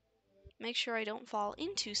 Make sure I don't fall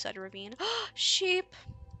into said ravine. Sheep!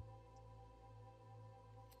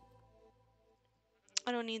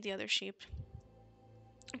 I don't need the other sheep.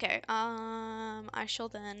 Okay, I shall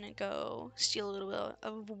then go steal a little bit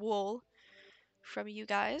of wool from you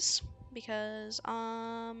guys because,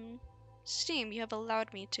 Steam, you have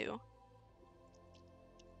allowed me to.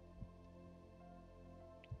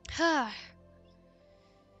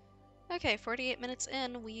 Okay, 48 minutes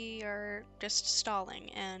in, we are just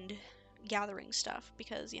stalling and gathering stuff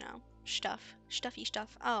because, you know, stuffy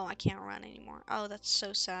stuff. Oh, I can't run anymore. Oh, that's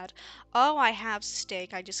so sad. Oh, I have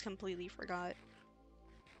steak. I just completely forgot.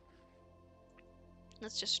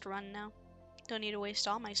 Let's just run now. Don't need to waste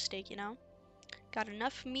all my steak, you know. Got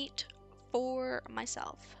enough meat for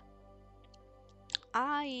myself.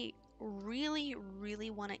 I really, really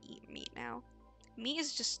want to eat meat now. Meat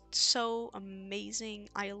is just so amazing.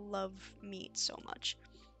 I love meat so much.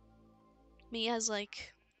 Meat has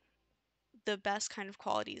like the best kind of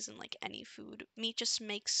qualities in like any food. Meat just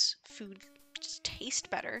makes food just taste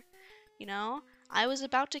better, you know? I was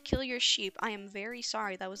about to kill your sheep. I am very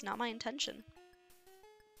sorry. That was not my intention.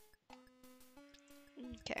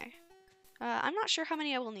 Okay. I'm not sure how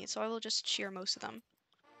many I will need, so I will just shear most of them.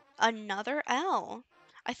 Another L.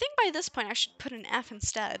 I think by this point I should put an F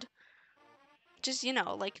instead. Just, you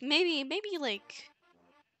know, like maybe like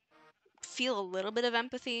feel a little bit of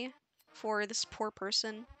empathy for this poor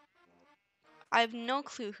person. I have no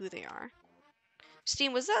clue who they are.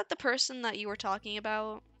 Steam, was that the person that you were talking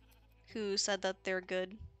about who said that they're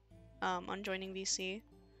good on joining VC?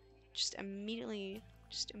 Just immediately.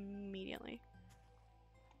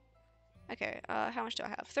 Okay, how much do I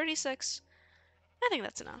have? 36. I think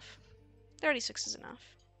that's enough. 36 is enough.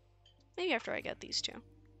 Maybe after I get these two.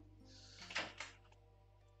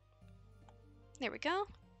 There we go.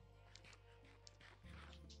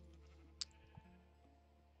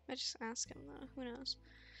 I just ask him though. Who knows?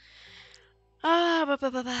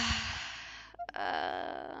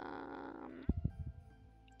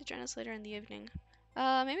 Join us later in the evening.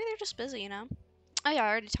 Maybe they're just busy, you know? Oh yeah, I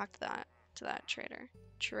already talked to that trader.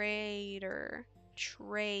 Trade.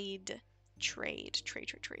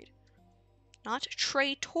 Not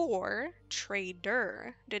traitor,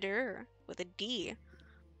 trader. With a D.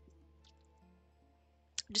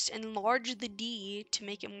 Just enlarge the D to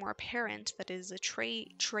make it more apparent that it is a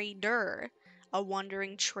trader. A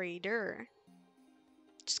wandering trader.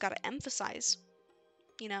 Just gotta emphasize,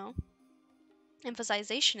 you know?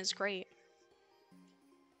 Emphasization is great.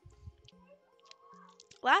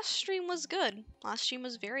 Last stream was good. Last stream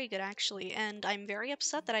was very good, actually, and I'm very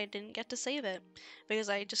upset that I didn't get to save it, because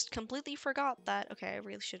I just completely forgot that, okay, I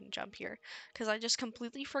really shouldn't jump here, because I just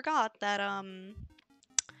completely forgot that,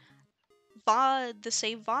 VOD, the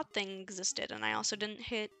save VOD thing existed, and I also didn't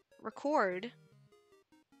hit record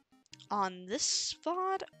on this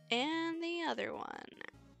VOD and the other one.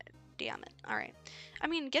 Damn it. Alright. I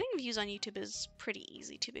mean, getting views on YouTube is pretty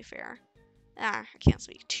easy, to be fair. I can't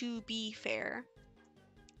speak. To be fair.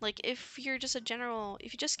 Like, if you're just a general,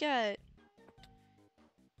 if you just get,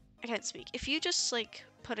 I can't speak. If you just, like,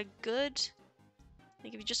 put a good,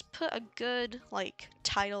 like, if you just put a good, like,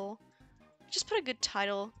 title, just put a good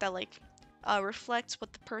title that, like, reflects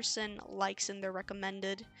what the person likes in their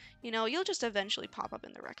recommended, you know, you'll just eventually pop up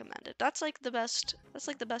in the recommended. That's, like, the best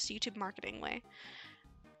YouTube marketing way.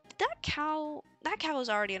 That cow is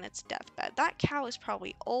already on its deathbed. That cow is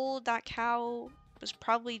probably old. That cow was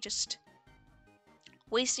probably just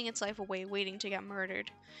wasting its life away waiting to get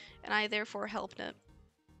murdered, and I therefore helped it.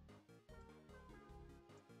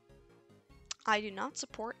 I do not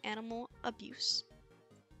support animal abuse.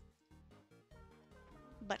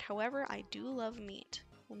 But however, I do love meat.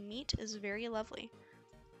 Meat is very lovely.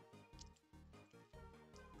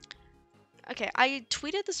 Okay, I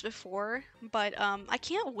tweeted this before, but I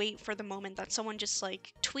can't wait for the moment that someone just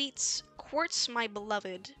like tweets "Kwartz my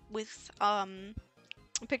beloved" with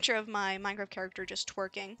a picture of my Minecraft character just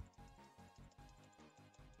twerking.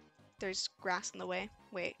 There's grass in the way.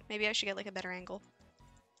 Wait, maybe I should get like a better angle.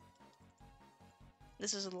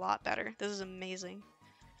 This is a lot better. This is amazing.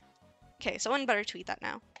 Okay, someone better tweet that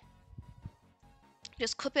now.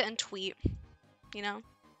 Just clip it and tweet, you know?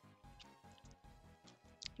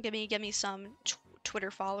 Get me some Twitter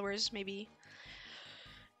followers, maybe.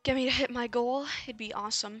 Get me to hit my goal. It'd be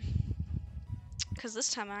awesome. because this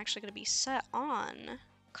time I'm actually going to be set on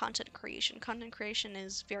content creation. Content creation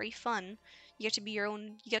is very fun. You get to be your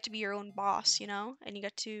own boss, you know, and you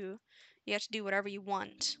get to do whatever you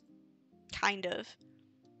want, kind of.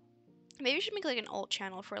 Maybe we should make like an alt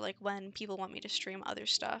channel for like when people want me to stream other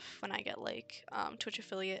stuff, when I get like Twitch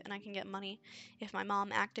affiliate and I can get money if my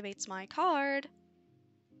mom activates my card.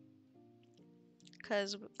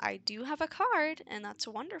 Because I do have a card and that's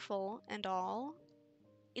wonderful and all.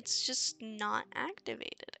 It's just not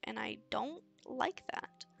activated and I don't like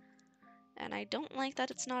that. And I don't like that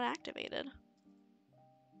it's not activated.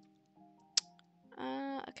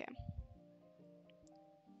 Okay.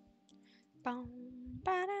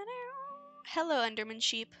 Hello, Enderman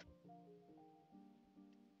sheep.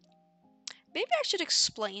 Maybe I should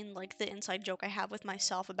explain, like, the inside joke I have with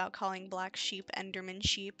myself about calling black sheep Enderman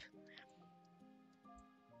sheep.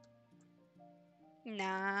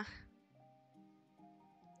 Nah.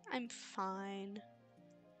 I'm fine.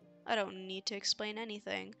 I don't need to explain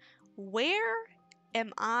anything. Where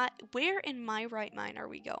in my right mind are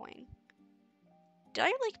we going? Did I,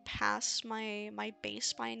 like, pass my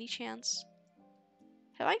base by any chance?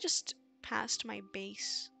 Have I just passed my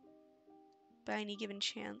base by any given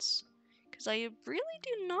chance? Because I really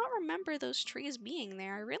do not remember those trees being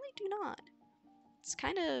there. I really do not. It's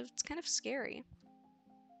kind of scary.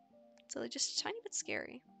 So just a tiny bit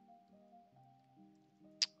scary.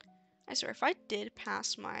 I swear, if I did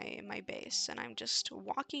pass my base and I'm just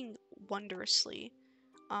walking wondrously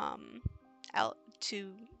out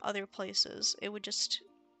to other places, it would just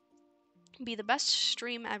be the best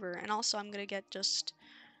stream ever. And also I'm gonna get just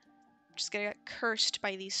gonna get cursed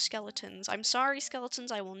by these skeletons. I'm sorry,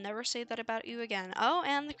 skeletons, I will never say that about you again. Oh,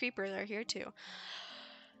 and the creepers are here too.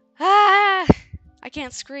 Ah! I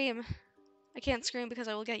can't scream. I can't scream because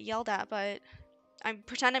I will get yelled at, but I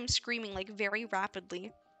pretend I'm screaming like very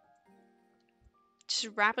rapidly. Just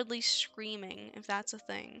rapidly screaming, if that's a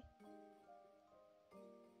thing.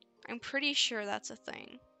 I'm pretty sure that's a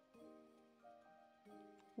thing.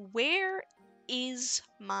 Where is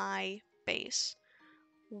my base?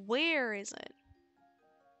 Where is it?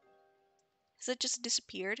 Has it just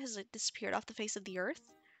disappeared? Has it disappeared off the face of the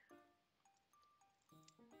earth?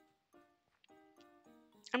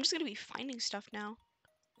 I'm just gonna be finding stuff now.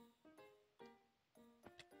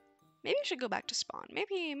 Maybe I should go back to spawn.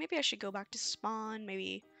 Maybe I should go back to spawn.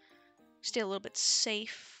 Maybe stay a little bit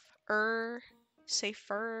safer.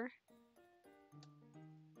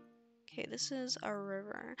 Okay, this is a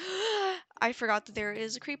river. I forgot that there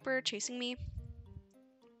is a creeper chasing me.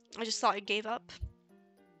 I just thought it gave up.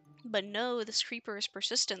 But no, this creeper is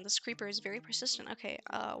persistent. This creeper is very persistent. Okay,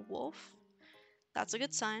 wolf. That's a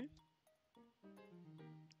good sign.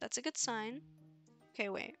 That's a good sign. Okay,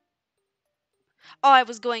 wait. Oh, I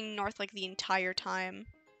was going north like the entire time.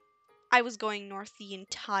 I was going north the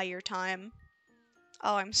entire time.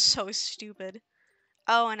 Oh, I'm so stupid.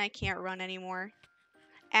 Oh, and I can't run anymore.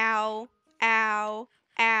 Ow. Ow.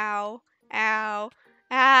 Ow. Ow.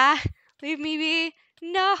 Ah! Leave me be!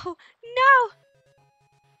 No! No!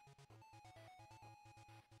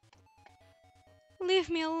 Leave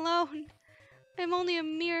me alone! I'm only a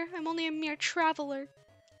mere traveler.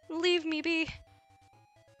 Leave me be!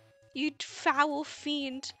 You foul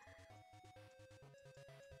fiend!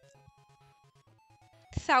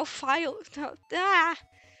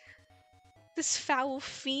 This foul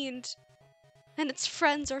fiend and its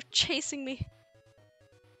friends are chasing me.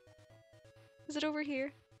 Is it over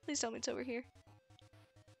here? Please tell me it's over here.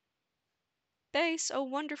 Base, oh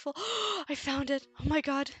wonderful. I found it. Oh my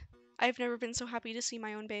god. I've never been so happy to see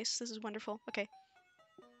my own base. This is wonderful. Okay.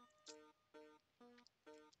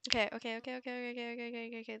 Okay.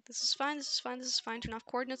 This is fine. Turn off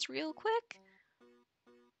coordinates real quick.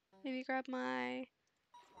 Maybe grab my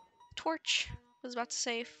torch. I was about to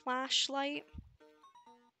say flashlight.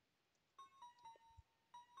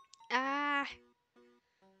 Ah.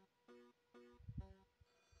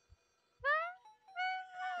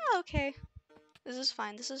 Okay. This is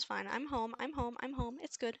fine. I'm home.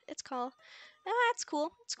 It's good. It's cool. It's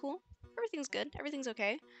cool. Everything's good. Everything's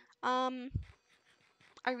okay.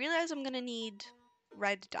 I realize I'm gonna need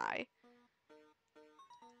red dye.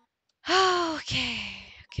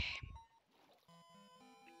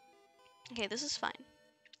 Okay, this is fine.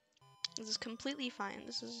 This is completely fine.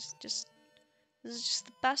 This is just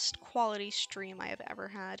the best quality stream I have ever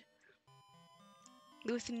had.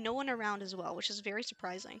 With no one around as well, which is very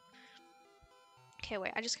surprising. Okay,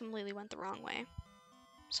 wait, I just completely went the wrong way.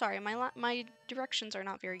 Sorry, my directions are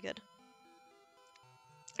not very good.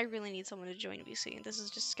 I really need someone to join VC. This is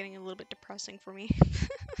just getting a little bit depressing for me.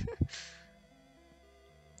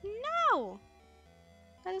 No!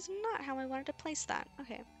 That is not how I wanted to place that.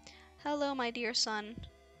 Okay. Hello, my dear son.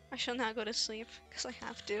 I shall now go to sleep, because I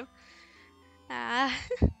have to. Ah.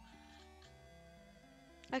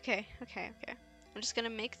 Okay. I'm just gonna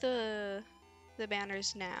make the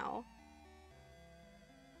banners now.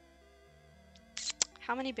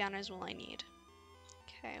 How many banners will I need?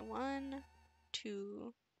 Okay, 1,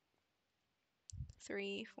 2,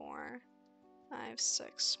 3, 4, 5,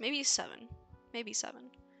 6, maybe 7. Maybe 7.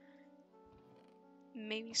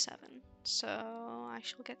 Maybe 7. So I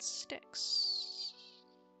shall get sticks.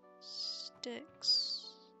 Sticks.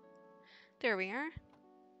 There we are.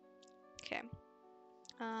 Okay.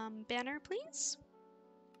 Banner, please.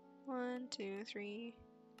 1, 2, 3.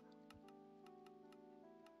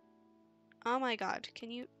 Oh my god, can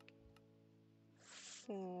you...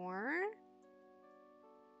 4?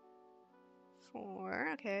 4,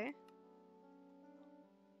 okay.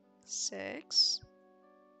 6.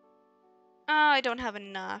 Oh, I don't have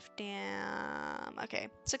enough, damn. Okay,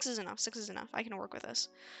 6 is enough, 6 is enough. I can work with this.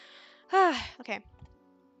 Okay.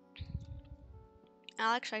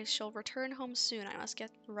 Alex, I shall return home soon. I must get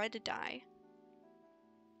ready to die.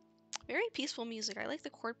 Very peaceful music. I like the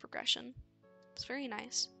chord progression. It's very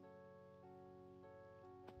nice.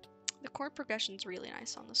 The chord progression's really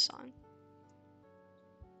nice on this song.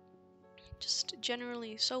 Just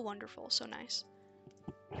generally so wonderful, so nice.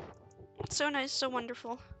 So nice, so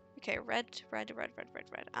wonderful. Okay, red.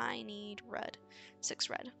 I need red. 6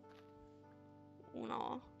 red.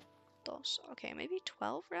 1, 2. Okay, maybe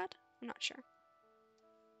 12 red? I'm not sure.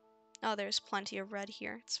 Oh, there's plenty of red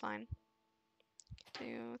here. It's fine.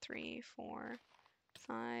 2, 3, 4,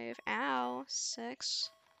 5. Ow! 6,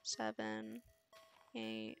 7,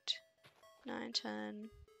 8, 9, 10,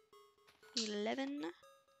 11,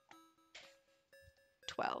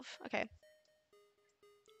 12. Okay.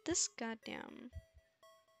 This goddamn...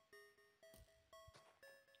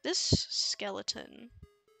 This skeleton.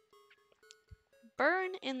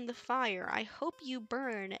 Burn in the fire. I hope you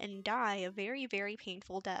burn and die a very, very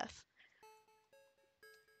painful death.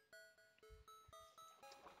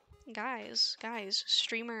 Guys,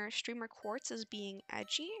 streamer Kwartz is being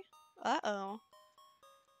edgy? Uh-oh.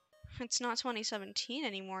 It's not 2017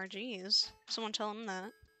 anymore, jeez. Someone tell him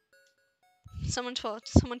that. Someone tell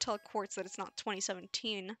Kwartz that it's not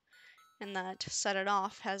 2017 and that Set It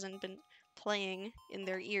Off hasn't been playing in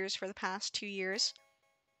their ears for the past 2 years.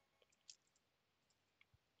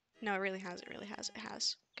 No, it really has. It really has. It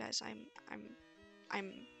has. Guys, I'm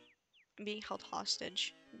being held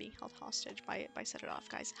hostage. I'm being held hostage by Set It Off.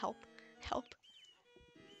 Guys, help. Help.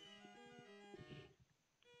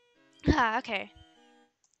 Okay.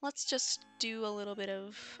 Let's just do a little bit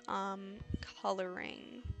of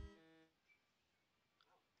coloring.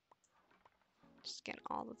 Just get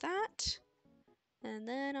all of that. And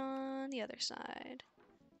then on the other side.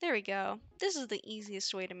 There we go. This is the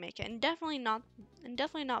easiest way to make it, and definitely not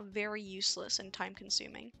very useless and time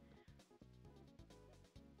consuming.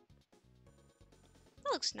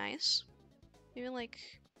 That looks nice. Maybe like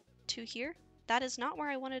 2 here. That is not where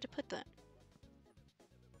I wanted to put that.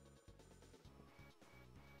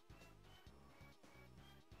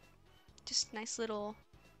 Just nice little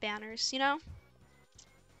banners, you know?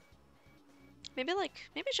 Maybe I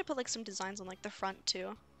should put like some designs on like the front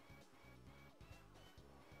too.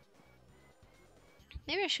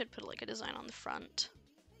 Maybe I should put like a design on the front.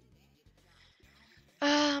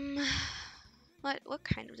 What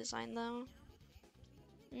kind of design though?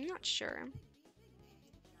 I'm not sure.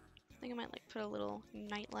 I think I might like put a little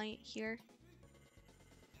nightlight here.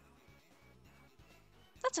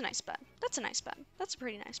 That's a nice bed. That's a nice bed. That's a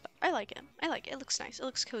pretty nice bed. I like it. I like it. It looks nice. It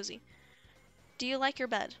looks cozy. Do you like your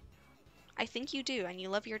bed? I think you do, and you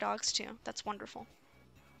love your dogs too. That's wonderful.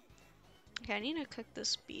 Okay, I need to cook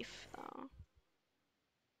this beef though.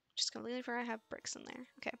 Just completely forgot I have bricks in there.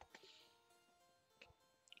 Okay.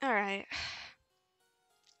 Alright.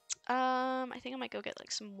 I think I might go get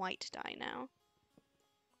like some white dye now.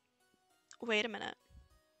 Wait a minute.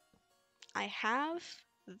 I have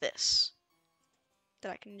this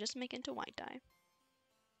that I can just make into white dye.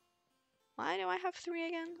 Why do I have 3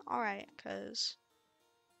 again? Alright, because...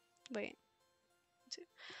 Wait.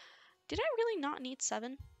 Did I really not need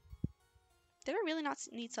 7? Did I really not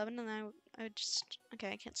need 7 and then I would just...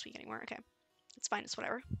 Okay, I can't speak anymore. Okay. It's fine, it's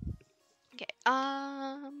whatever. Okay,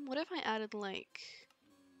 what if I added like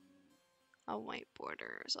a white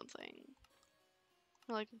border or something?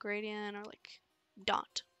 Or like a gradient or like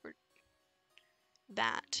dot or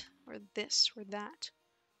that or this or that.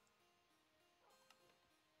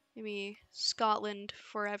 Maybe Scotland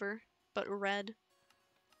forever, but red.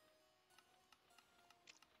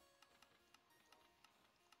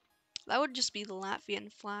 That would just be the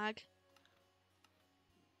Latvian flag.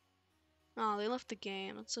 Oh, they left the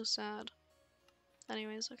game. That's so sad.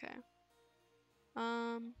 Anyways, okay.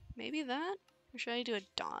 Maybe that? Or should I do a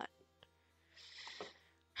dot?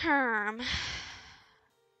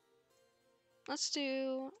 Let's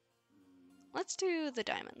do the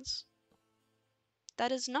diamonds.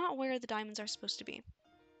 That is not where the diamonds are supposed to be.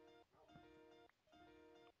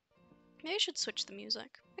 Maybe I should switch the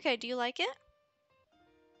music. Okay, do you like it?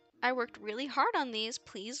 I worked really hard on these.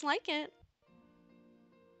 Please like it.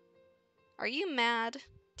 Are you mad?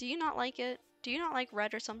 Do you not like it? Do you not like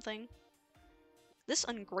red or something? This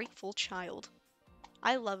ungrateful child.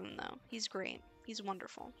 I love him though. He's great. He's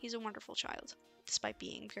wonderful. He's a wonderful child, despite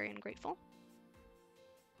being very ungrateful.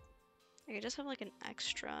 I just have like an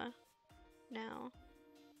extra now.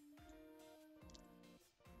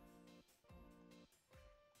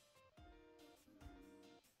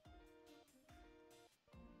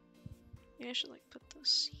 Maybe I should like put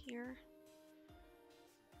this here.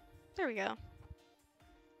 There we go.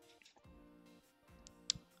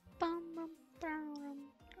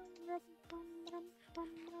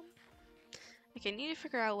 Okay, I need to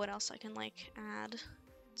figure out what else I can like add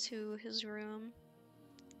to his room.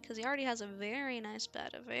 Because he already has a very nice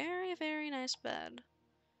bed. A very, very nice bed.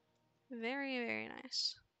 Very, very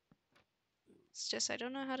nice. It's just I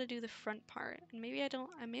don't know how to do the front part. And maybe I don't.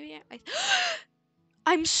 Maybe I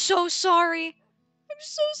I'm so sorry. I'm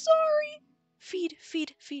so sorry. Feed,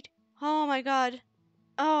 feed, feed. Oh my god.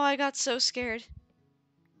 Oh, I got so scared.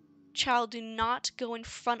 Child, do not go in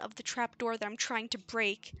front of the trapdoor that I'm trying to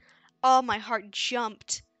break. Oh, my heart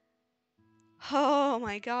jumped. Oh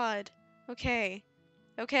my god. Okay.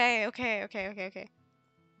 Okay, okay, okay, okay, okay.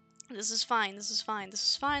 This is fine, this is fine, this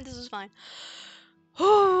is fine, this is fine.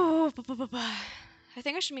 Oh, I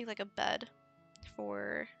think I should make like a bed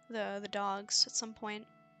for the dogs at some point.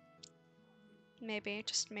 Maybe,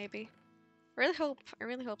 just maybe. I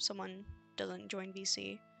really hope someone doesn't join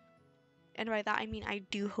VC. And by that I mean I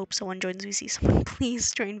do hope someone joins VC. Someone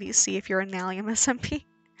please join VC if you're an Allium SMP.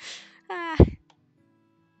 Ah.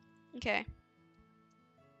 Okay.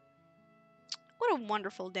 What a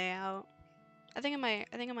wonderful day out. I think I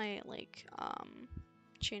might like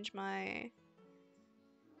change my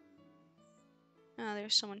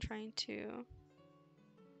there's someone trying to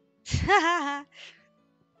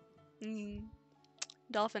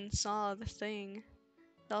Dolphin saw the thing.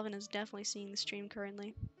 Dolphin is definitely seeing the stream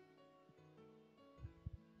currently.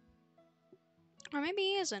 Or maybe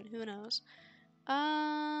he isn't, who knows?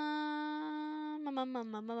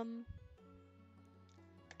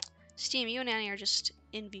 Steam, you and Annie are just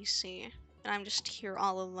in VC, and I'm just here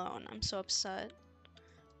all alone. I'm so upset.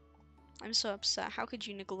 I'm so upset. How could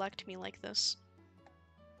you neglect me like this?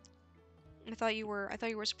 I thought you were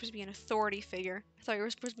supposed to be an authority figure. I thought you were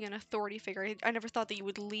supposed to be an authority figure. I never thought that you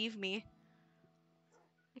would leave me.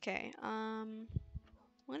 Okay,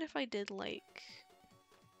 what if I did like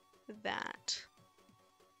that?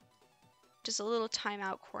 Just a little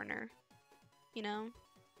timeout corner, you know?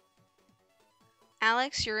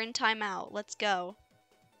 Alex, you're in timeout. Let's go.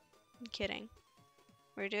 I'm kidding.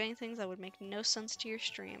 We're doing things that would make no sense to your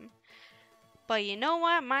stream. But you know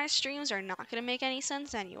what? My streams are not going to make any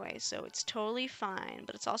sense anyway, so it's totally fine.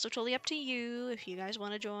 But it's also totally up to you if you guys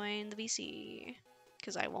want to join the VC.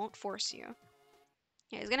 Because I won't force you.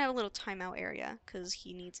 Yeah, he's going to have a little timeout area, because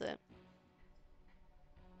he needs it.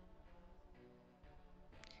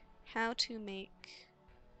 How to make...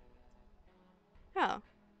 Oh.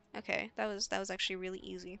 Okay, that was actually really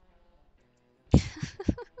easy.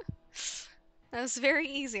 That was very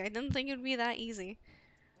easy. I didn't think it would be that easy.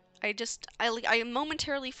 I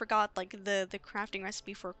momentarily forgot like the crafting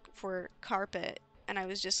recipe for carpet, and I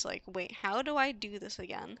was just like, wait, how do I do this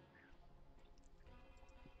again?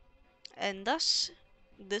 And thus,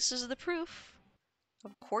 this is the proof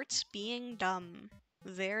of Kwartz being dumb.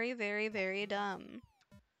 Very, very, very dumb.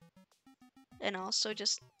 And also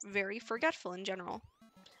just very forgetful in general.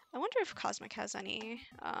 I wonder if Cosmic has any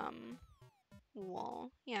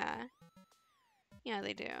wool. Yeah. Yeah,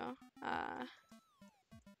 they do.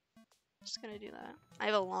 Just gonna do that. I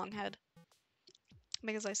have a long head.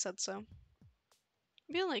 Because I said so.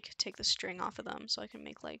 Maybe I'll like take the string off of them so I can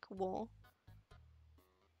make like wool.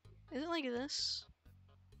 Is it like this?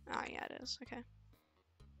 Ah, yeah, it is. Okay.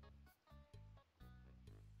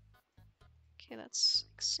 Okay, that's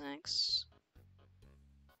 6.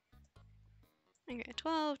 Okay,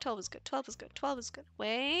 12. 12 is good. 12 is good. 12 is good.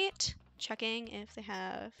 Wait. Checking if they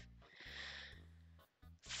have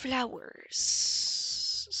flowers.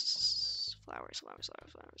 Flowers, flowers,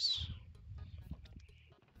 flowers, flowers.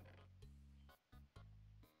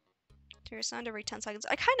 There's sound every 10 seconds.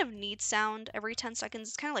 I kind of need sound every 10 seconds.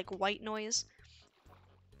 It's kind of like white noise.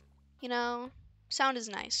 You know, sound is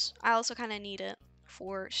nice. I also kind of need it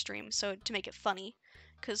for streams, so to make it funny,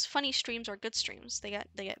 because funny streams are good streams. They get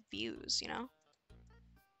views, you know.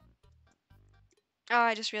 Oh,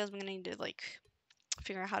 I just realized I'm gonna need to like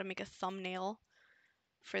figure out how to make a thumbnail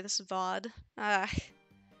for this VOD.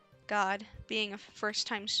 God, being a first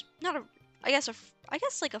time, not a, I guess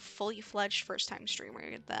like a fully fledged first time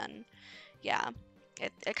streamer. Then, yeah,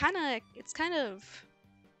 it's kind of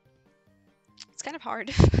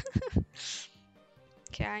hard.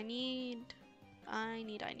 Okay, I need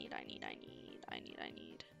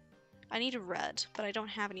red, but I don't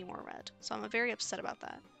have any more red, so I'm very upset about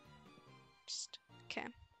that. Just, okay.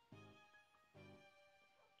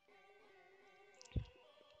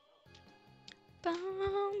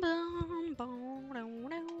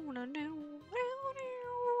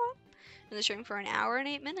 In the stream for an hour and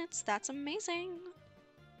 8 minutes. That's amazing.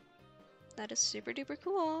 That is super duper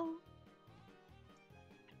cool.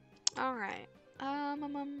 Alright.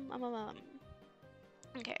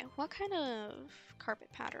 Okay, what kind of carpet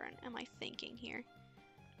pattern am I thinking here?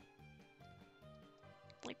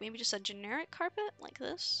 Like maybe just a generic carpet like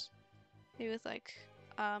this? Maybe with like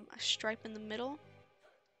a stripe in the middle?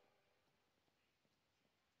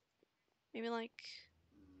 Maybe like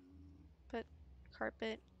put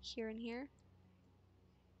carpet here and here?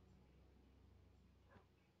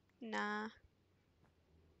 Nah.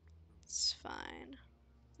 It's fine.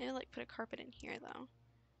 Maybe like put a carpet in here though.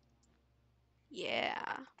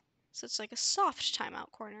 Yeah. So it's like a soft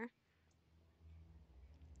timeout corner.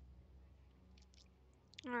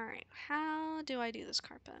 Alright, how do I do this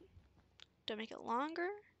carpet? Do I make it longer?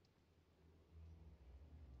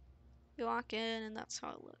 You walk in and that's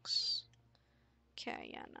how it looks.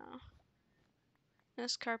 Okay, yeah, no.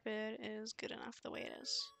 This carpet is good enough the way it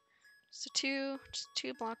is. Just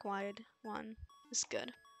two block wide one is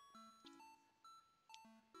good.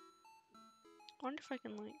 I wonder if I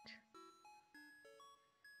can like...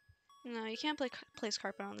 No, you can't place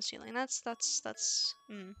carpet on the ceiling. That's a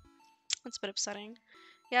bit upsetting.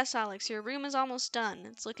 Yes, Alex, your room is almost done.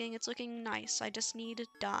 It's looking nice. I just need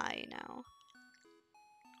dye now.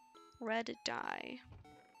 Red dye.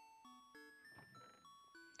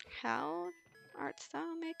 How art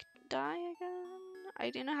thou make dye again? I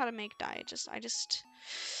do know how to make dye.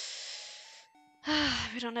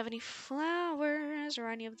 We don't have any flowers or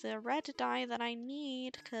any of the red dye that I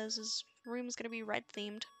need because his room is gonna be red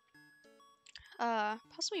themed.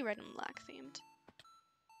 Possibly red and black themed.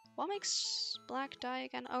 What makes black dye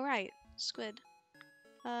again? Oh right, squid.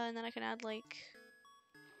 And then I can add like...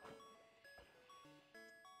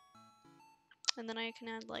 And then I can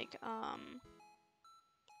add like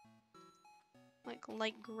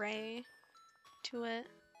light gray to it.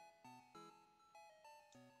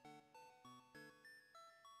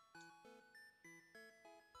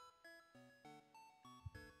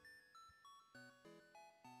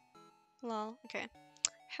 Lol, okay.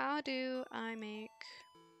 How do I make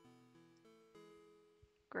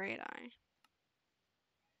gray dye?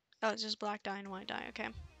 Oh, it's just black dye and white dye, okay.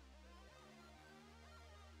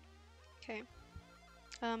 Okay.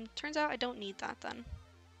 Turns out I don't need that then.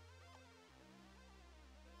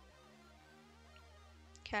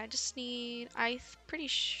 Okay, I just need, pretty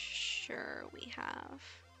sure we have,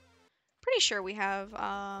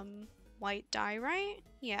 white dye, right?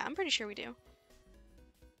 Yeah, I'm pretty sure we do.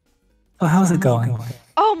 Oh, how's it going?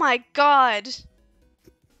 Oh my god!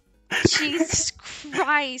 Jesus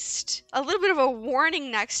Christ! A little bit of a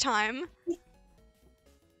warning next time.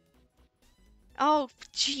 Oh,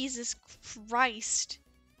 Jesus Christ.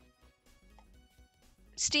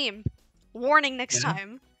 Steam, warning next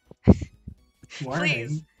time.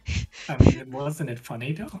 Warning? I mean, wasn't it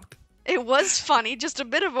funny though? It was funny, just a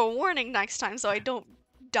bit of a warning next time so I don't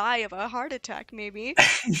die of a heart attack, maybe.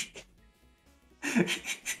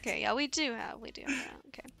 Okay, yeah, we do have that,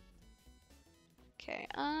 okay. Okay,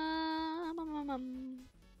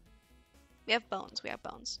 we have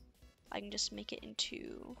bones. I can just make it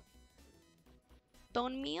into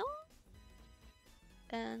bone meal.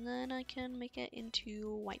 And then I can make it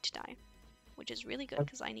into white dye, which is really good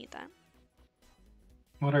because I need that.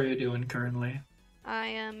 What are you doing currently? I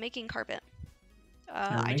am making carpet.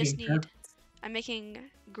 Carpet? I'm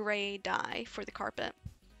making gray dye for the carpet.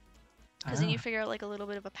 Because then you figure out like a little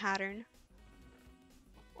bit of a pattern.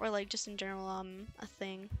 Or like just in general, a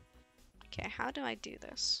thing. Okay, how do I do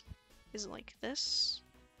this? Is it like this?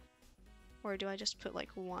 Or do I just put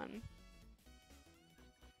like one?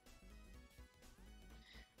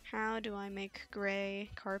 How do I make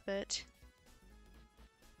gray carpet?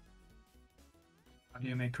 How do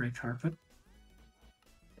you make gray carpet?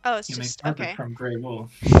 Oh, it's You make just carpet okay. from gray wool.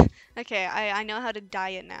 Okay, I know how to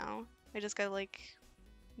dye it now. I just gotta like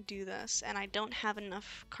do this, and I don't have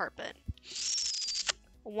enough carpet.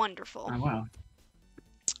 Wonderful. Oh wow.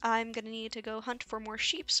 I'm gonna need to go hunt for more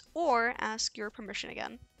sheeps or ask your permission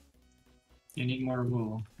again. You need more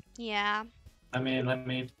wool. Yeah. Let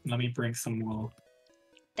me bring some wool.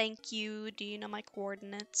 Thank you. Do you know my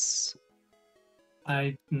coordinates?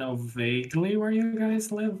 I know vaguely where you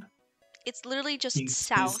guys live. It's literally just You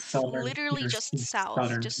south. southern, Literally just you south.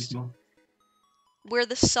 southern Just people. we're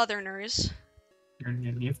the southerners.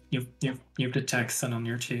 You've the Texan on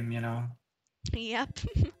your team, you know. Yep.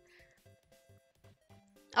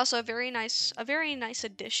 Also, a very nice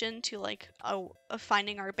addition to like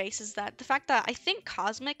finding our base is that the fact that I think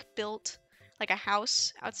Cosmic built like a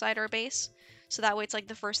house outside our base, so that way it's like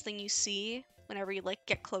the first thing you see whenever you like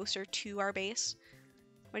get closer to our base,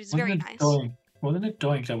 which is very nice. Wasn't it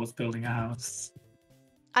Doink that was building a house?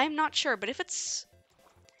 I'm not sure, but if it's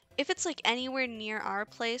like anywhere near our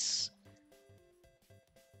place,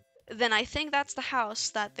 then I think that's the house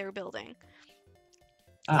that they're building.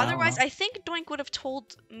 Otherwise, Well. I think Doink would have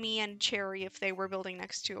told me and Cherry if they were building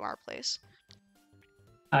next to our place.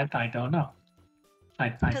 I don't know.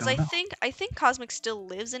 Because I think Cosmic still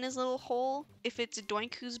lives in his little hole. If it's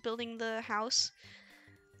Doink who's building the house,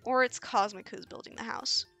 or it's Cosmic who's building the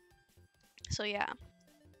house. So yeah.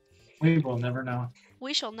 We will never know.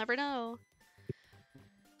 We shall never know.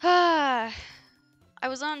 Ah, I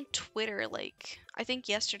was on Twitter like I think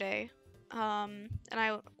yesterday. And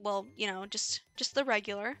just the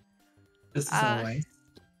regular. This is always.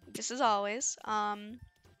 This is always. And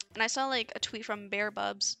I saw like a tweet from Bear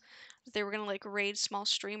Bubs that they were gonna like raid small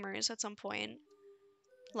streamers at some point.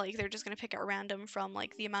 Like they're just gonna pick at random from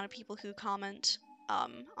like the amount of people who comment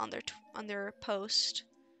on their post.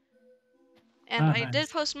 And I did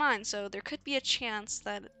post mine, so there could be a chance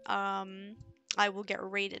that I will get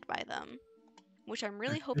raided by them, which I'm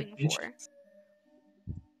really hoping for.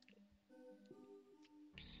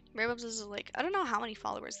 Bear Bubs is like, I don't know how many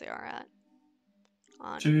followers they are at.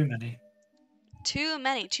 Too many. Too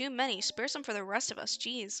many. Spare some for the rest of us.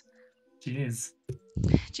 Jeez. Jeez,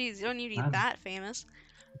 you don't need to be that famous.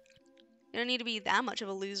 You don't need to be that much of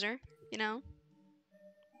a loser, you know?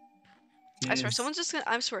 Jeez. I swear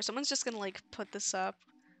someone's just gonna like put this up,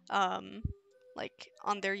 like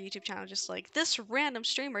on their YouTube channel, just like this random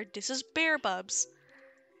streamer disses Bear Bubs,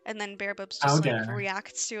 and then Bear Bubs just like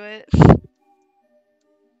reacts to it.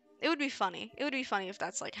 It would be funny. It would be funny if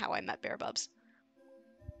that's like how I met Bear Bubs.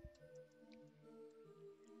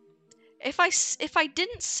 If I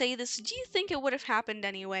didn't say this, do you think it would have happened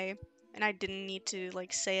anyway? And I didn't need to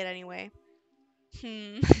like say it anyway.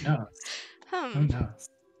 Who knows? Who knows?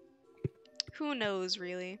 Who knows,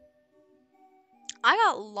 really? I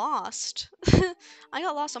got lost. I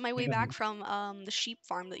got lost on my way back from the sheep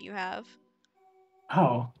farm that you have.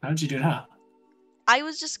 Oh, how'd you do that? I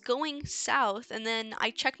was just going south, and then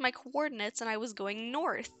I checked my coordinates, and I was going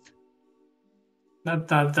north.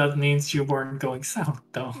 That means you weren't going south,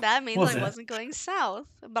 though. That means I wasn't going south,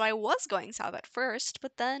 but I was going south at first.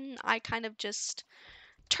 But then I kind of just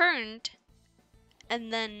turned,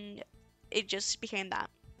 and then it just became that.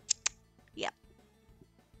 Yeah,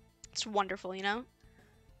 it's wonderful, you know.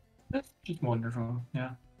 That's just wonderful,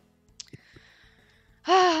 yeah.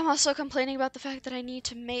 I'm also complaining about the fact that I need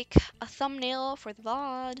to make a thumbnail for the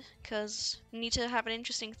VOD, because I need to have an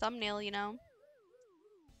interesting thumbnail, you know?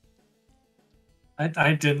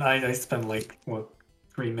 I spent like, what,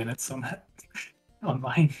 3 minutes on that, on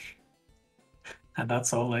mine. And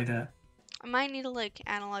that's all I did. I might need to, like,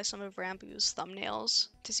 analyze some of Rambu's thumbnails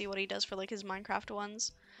to see what he does for, like, his Minecraft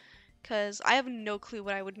ones. Because I have no clue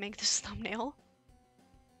what I would make this thumbnail.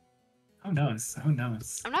 Who knows? Who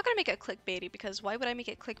knows? I'm not gonna make it clickbaity, because why would I make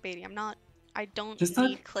it clickbaity? I don't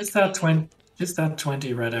need clickbait. Just add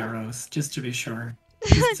 20 red arrows, just to be sure.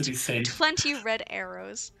 Just to be safe. 20 red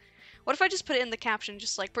arrows. What if I just put it in the caption,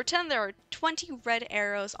 just like, pretend there are 20 red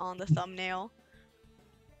arrows on the thumbnail?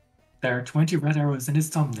 There are 20 red arrows in his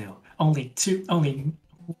thumbnail. Only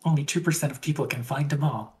 2% of people can find them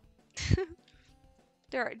all.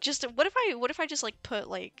 There are just what if I just like put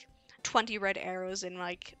like 20 red arrows in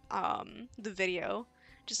like the video,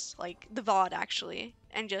 just like the VOD actually,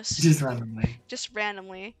 and just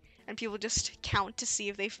randomly, and people just count to see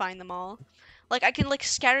if they find them all. Like I can like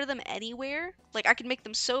scatter them anywhere. Like I can make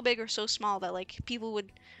them so big or so small that like people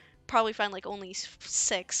would probably find like only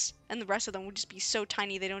 6, and the rest of them would just be so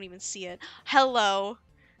tiny they don't even see it. Hello,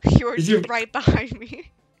 you were right behind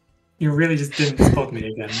me. You really just didn't spot me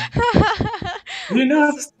again. You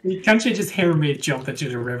know, This can't you just hear me jump into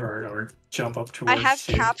the river or jump up I have towards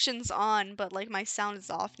you? captions on, but like my sound is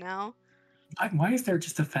off now. Why is there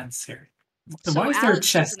just a fence here? Why So is there a Alex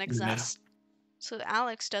chest doesn't in the middle? exist. So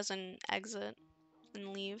Alex doesn't exit and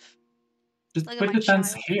leave. Just Look at put my the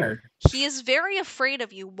fence child. here. He is very afraid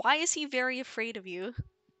of you. Why is he very afraid of you?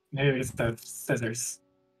 Maybe it's the scissors.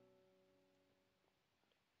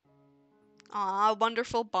 Ah,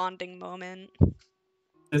 wonderful bonding moment.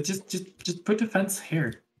 Just put the fence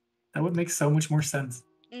here. That would make so much more sense.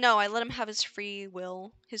 No, I let him have his free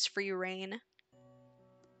will, his free reign.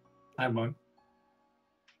 I won't.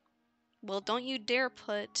 Well, don't you dare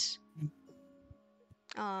put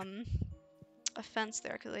a fence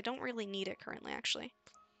there, because I don't really need it currently, actually.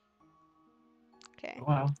 Okay.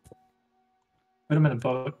 Wow. Put him in a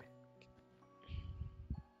boat.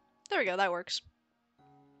 There we go, that works.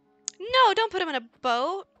 No, don't put him in a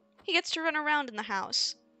boat! He gets to run around in the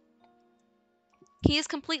house. He is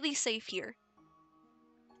completely safe here.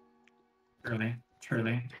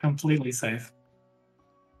 Truly. Completely safe.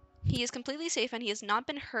 He is completely safe and he has not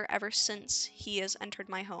been hurt ever since he has entered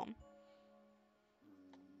my home.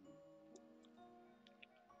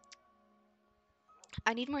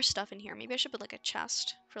 I need more stuff in here. Maybe I should put like a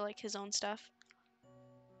chest for like his own stuff.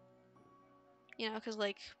 You know, because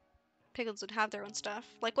like piglins would have their own stuff.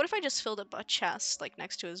 Like, what if I just filled up a chest like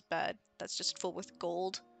next to his bed that's just full with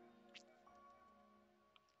gold?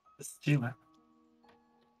 Just steal it.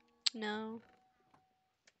 No.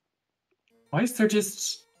 Why is there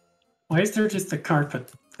just a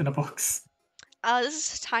carpet in a box? This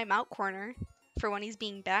is his timeout corner for when he's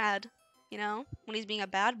being bad. You know, when he's being a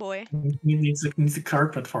bad boy. He needs a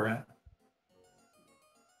carpet for it.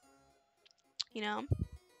 You know?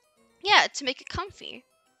 Yeah, to make it comfy.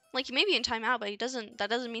 Like, he may be in timeout, but that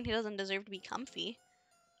doesn't mean he doesn't deserve to be comfy.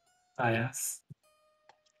 Ah, yes.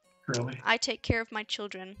 Really. I take care of my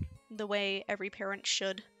children the way every parent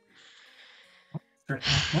should. What?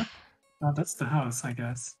 Oh, that's the house, I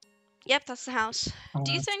guess. Yep, that's the house.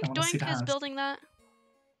 Do you think I wanna see the Doink is house. building that?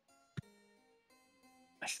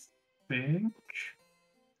 I think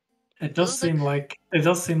it Those does look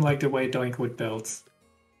seem like the way Doink would build.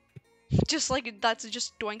 just like that's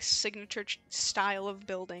just Doink's signature style of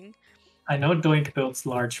building. I know Doink builds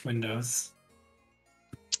large windows.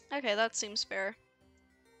 Okay, that seems fair.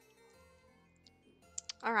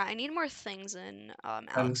 Alright, I need more things in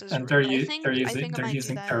Alex's And room. I think I they're might do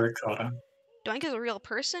using that. terracotta. Doink is a real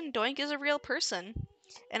person? Doink is a real person.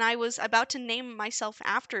 And I was about to name myself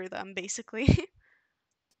after them, basically.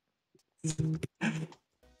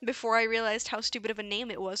 Before I realized how stupid of a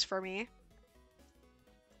name it was for me.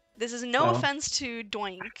 This is no Well, offense to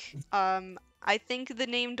Doink. I think the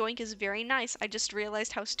name Doink is very nice. I just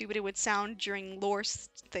realized how stupid it would sound during lore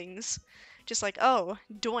things. Just like, oh,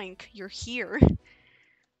 Doink, you're here.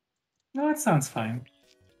 no, it sounds fine.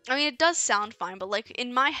 I mean, it does sound fine, but like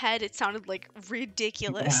in my head, it sounded like I'm gonna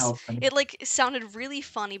ridiculous. help him. It like sounded really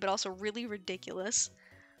funny, but also really ridiculous.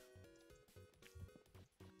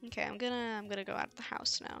 Okay, I'm gonna go out of the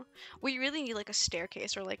house now. We really need like a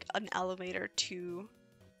staircase or like an elevator to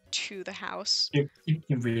the house. You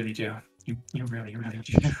really do. You really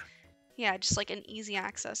do. Yeah, just like an easy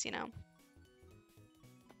access, you know.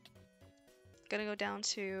 Gonna go down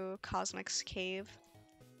to Cosmic's cave.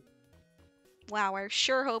 Wow, I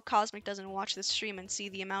sure hope Cosmic doesn't watch this stream and see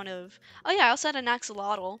the amount of... Oh yeah, I also had an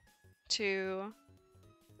axolotl to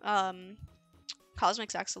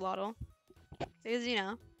Cosmic's axolotl. Because, you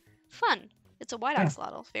know, fun. It's a white Yeah.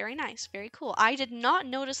 axolotl. Very nice, very cool. I did not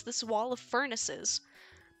notice this wall of furnaces.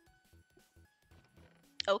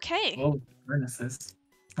 Okay. Wall of furnaces.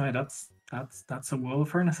 Alright, that's a wall of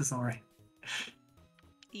furnaces, alright.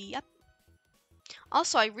 Yep.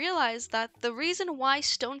 Also, I realized that the reason why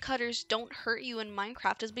stonecutters don't hurt you in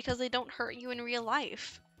Minecraft is because they don't hurt you in real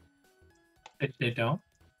life. They don't?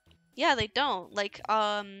 Yeah, they don't. Like,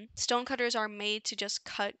 stonecutters are made to just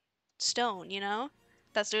cut stone, you know?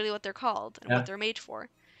 That's literally what they're called and Yeah. what they're made for.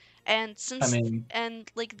 And since,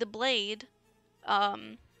 like, the blade,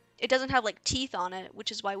 it doesn't have, like, teeth on it,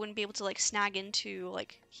 which is why I wouldn't be able to, like, snag into,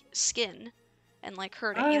 like, skin and, like,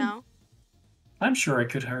 hurt it, you know? I'm sure I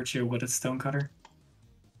could hurt you with a stonecutter.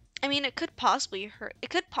 I mean, it could possibly hurt.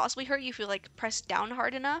 It could possibly hurt you if you like press down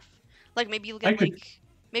hard enough. Like maybe you'll get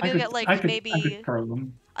maybe curl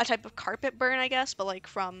them. a type of carpet burn, I guess, but like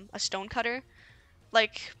from a stone cutter.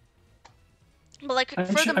 Like, but like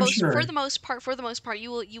for the most part,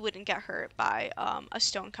 you wouldn't get hurt by a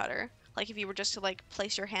stone cutter. Like if you were just to like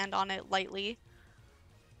place your hand on it lightly.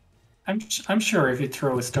 I'm sure if you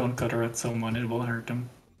throw a stone cutter at someone, it will hurt them.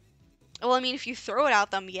 Well, I mean, if you throw it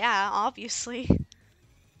at them, yeah, obviously.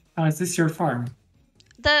 Oh, is this your farm?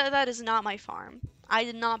 That is not my farm. I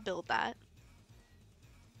did not build that.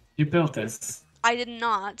 You built this. I did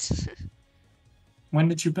not. When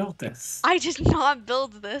did you build this? I did not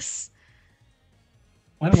build this.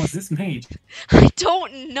 When was this made? I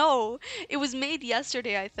don't know. It was made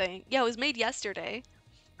yesterday, I think. Yeah, it was made yesterday.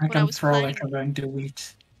 I When I can was frolic planning- around the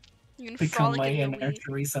wheat. You can Become frolic my in the inner wheat.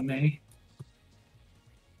 Theresa May.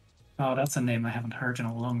 Oh, that's a name I haven't heard in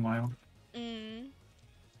a long while.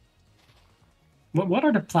 What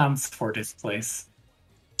are the plans for this place?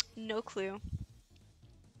 No clue.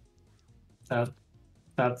 That's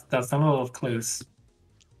a lot of clues.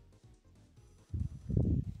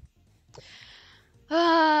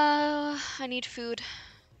 I need food.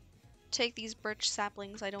 Take these birch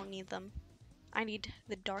saplings. I don't need them. I need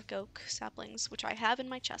the dark oak saplings, which I have in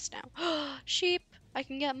my chest now. Sheep! I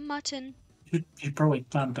can get mutton. You'd probably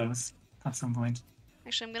plant those at some point.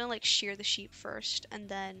 Actually, I'm gonna like shear the sheep first and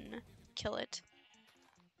then kill it.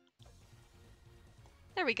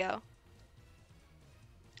 There we go.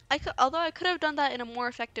 Although I could have done that in a more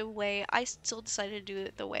effective way, I still decided to do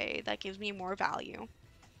it the way that gives me more value,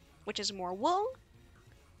 which is more wool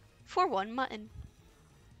for one mutton.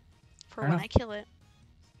 For when I kill it.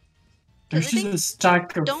 There's just a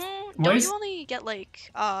stack of... Don't you only get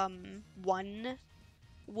like one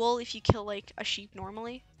wool if you kill like a sheep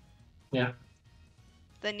normally? Yeah.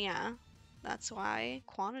 Then yeah, that's why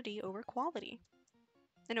quantity over quality.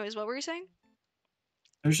 Anyways, what were you saying?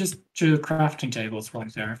 There's just 2 crafting tables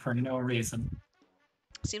right there for no reason.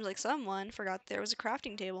 Seems like someone forgot there was a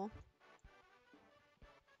crafting table.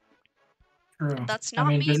 True. That's not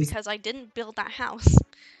me because I didn't build that house.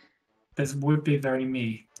 This would be very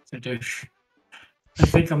me to do. I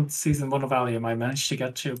think on season 1 of Allium I managed to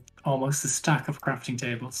get to almost a stack of crafting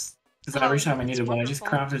tables. Because every time I needed one, I just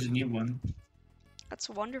crafted a new one. That's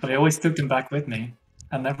wonderful. But I always took them back with me.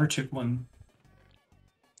 I never took one.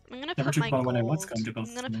 I'm gonna put my gold. When I was going to build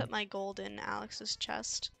I'm gonna put my gold in Alex's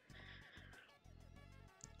chest.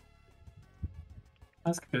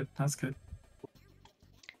 That's good. That's good.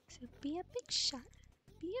 So be a big shot.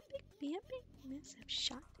 Be a big massive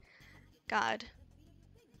shot. God.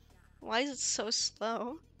 Why is it so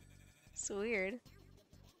slow? It's weird.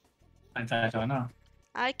 I don't know.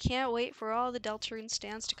 I can't wait for all the Deltarune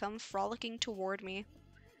stands to come frolicking toward me.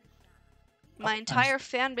 My entire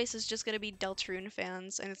fan base is just gonna be Deltarune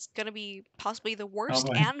fans, and it's gonna be possibly the worst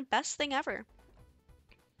and best thing ever.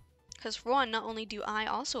 Because for one, not only do I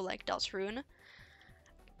also like Deltarune,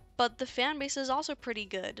 but the fan base is also pretty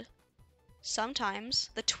good.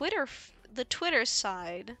 Sometimes the Twitter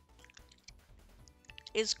side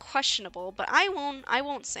is questionable, but I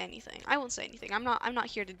won't say anything. I won't say anything. I'm not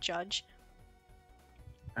here to judge.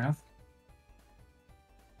 Fair enough.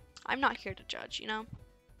 I'm not here to judge, you know?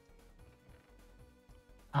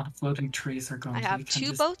 Floating trees are gone. I have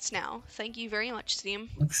 2 boats now. Thank you very much, Steam.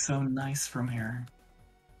 Looks so nice from here.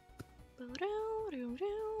 Okay,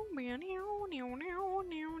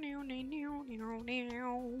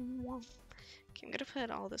 I'm gonna put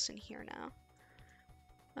all this in here now.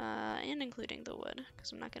 And including the wood,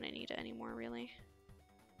 because I'm not gonna need it anymore, really.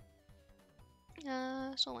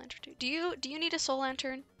 Soul lantern too. Do you need a soul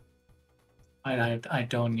lantern? I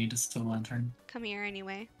don't need a soul lantern. Come here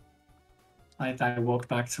anyway. I walked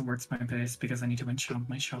back towards my base because I need to enchant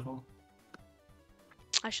my shovel.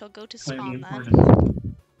 I shall go to spawn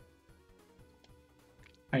then.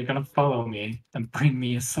 Are you gonna follow me and bring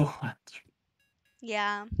me a soul lantern?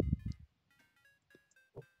 Yeah.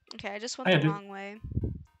 Okay, I just went the wrong way.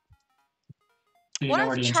 Do you know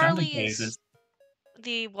where the enchanting place is?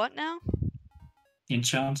 The what now? The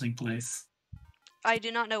enchanting place. I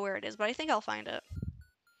do not know where it is, but I think I'll find it.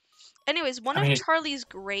 Anyways, one of Charlie's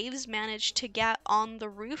graves managed to get on the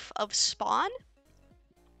roof of spawn.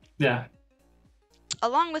 Yeah.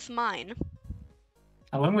 Along with mine.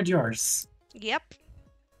 Along with yours? Yep.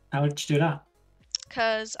 How did you do that?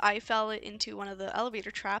 Because I fell into one of the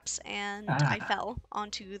elevator traps and I fell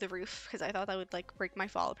onto the roof because I thought that would like break my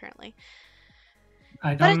fall apparently.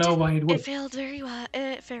 I don't know why it would. It failed very well.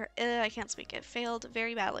 I can't speak. It failed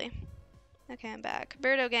very badly. Okay, I'm back.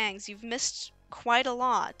 Birdo gangs, you've missed quite a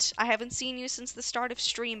lot. I haven't seen you since the start of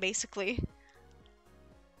stream, basically.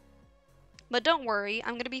 But don't worry,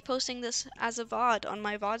 I'm going to be posting this as a VOD on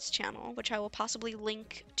my VOD's channel, which I will possibly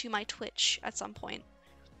link to my Twitch at some point.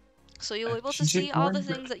 So you'll be able to see all the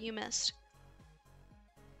things that you missed.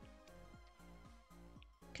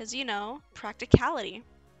 Because, you know, practicality.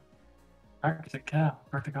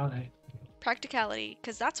 Practicality. Practicality,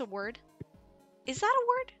 because that's a word. Is that a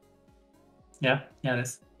word? Yeah, it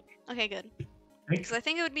is. Okay, good. Because I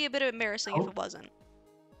think it would be a bit embarrassing if it wasn't.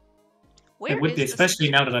 It would be, especially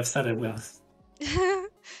now that I've said it will.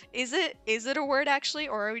 Is it a word actually,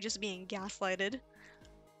 or are we just being gaslighted?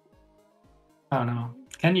 Oh no.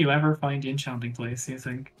 Can you ever find the enchanting place, you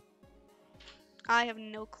think? I have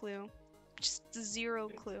no clue. Just zero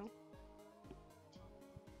clue.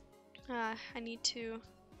 I need to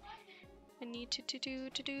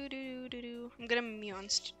do. I'm gonna mute on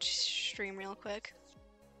stream real quick.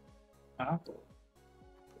 Huh?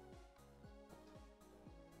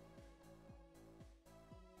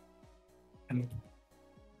 And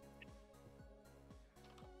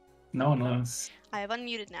no one knows. I have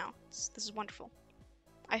unmuted now. This is wonderful.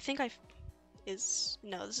 I think no.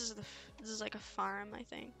 This is like a farm. I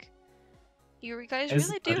think. You guys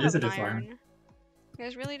really do have an iron. You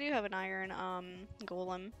guys really do have an iron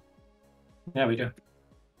golem. Yeah, we do.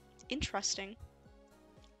 Interesting.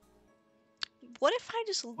 What if I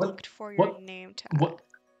just looked for your name tag? What?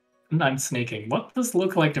 I'm sneaking. What does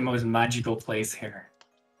look like the most magical place here?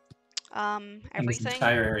 Everything. In this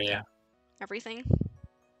entire area. Everything.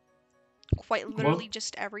 Quite literally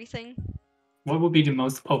just everything. What would be the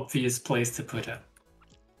most obvious place to put it?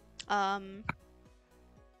 Because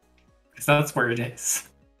that's where it is.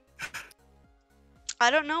 I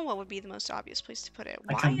don't know what would be the most obvious place to put it.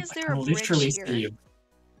 Why is there a bridge literally here? See you.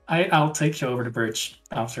 I'll take you over the bridge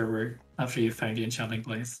after you find the enchanting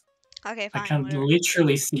place. Okay, fine. I can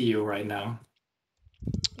literally see you right now.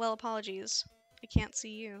 Well, apologies. I can't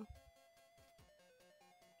see you.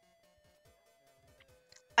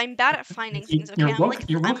 I'm bad at finding things. Okay,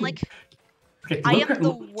 I am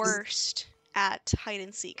the worst at hide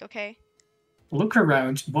and seek. Okay. Look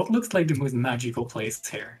around. What looks like the most magical place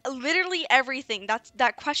here? Literally everything.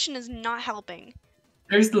 That question is not helping.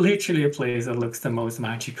 There's literally a place that looks the most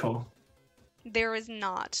magical. There is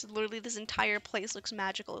not. Literally, this entire place looks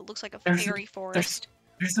magical. It looks like a fairy forest.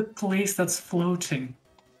 There's a place that's floating.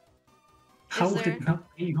 How would it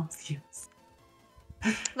not be obvious?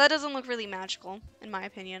 That doesn't look really magical, in my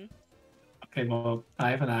opinion. Okay, well, I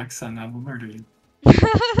have an axe and I will murder you.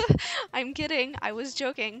 I'm kidding. I was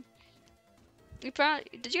joking.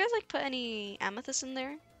 Did you guys put any amethyst in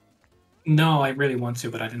there? No, I really want to,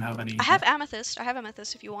 but I didn't have any. I have amethyst. I have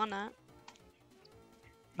amethyst if you want that.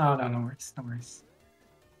 No worries, no worries.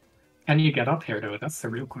 Can you get up here though? That's the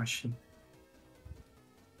real question.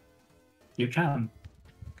 You can.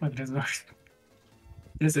 Look,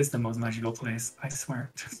 this is the most magical place. I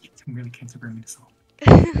swear. You really can't bring me this all.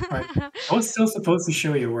 Right. I was still supposed to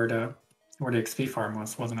show you where the XP farm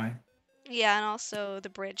was, wasn't I? Yeah, and also the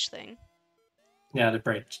bridge thing. Yeah, the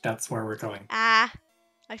bridge. That's where we're going. Ah,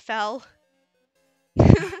 I fell.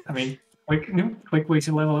 I mean, quick way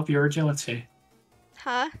to level up your agility.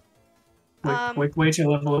 Huh? Quick way to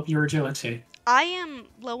level up your agility. I am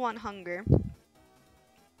low on hunger.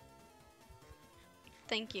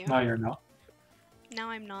 Thank you. No, you're not. No,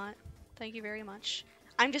 I'm not. Thank you very much.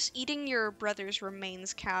 I'm just eating your brother's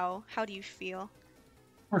remains, cow. How do you feel?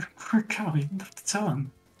 Poor cow. You didn't have to tell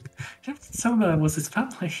him. You didn't have to tell him that it was his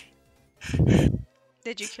family.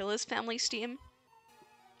 Did you kill his family, Steam?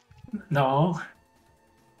 No.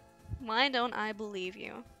 Why don't I believe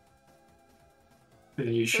you?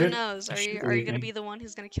 You should. Who knows? Are you gonna be the one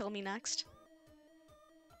who's gonna kill me next?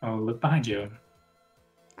 Oh, look behind you.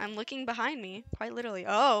 I'm looking behind me, quite literally.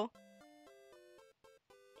 Oh.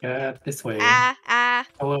 Get this way. Ah.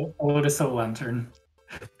 Follow the soul lantern,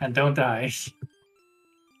 and don't die.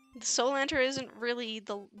 The soul lantern isn't really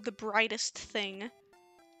the brightest thing.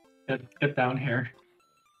 Get down here.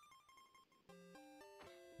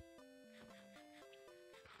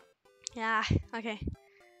 Yeah. Okay.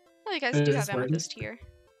 Oh, you guys do have amethyst here.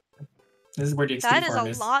 This is where the XP farm is. That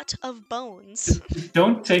is a lot of bones.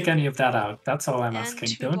 Don't take any of that out. That's all I'm and asking.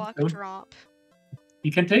 2-block drop.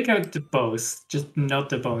 You can take out the bows, just not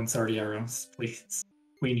the bones or the arrows, please.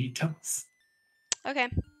 We need those. Okay.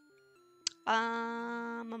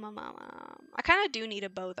 I kind of do need a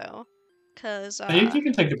bow though, cause you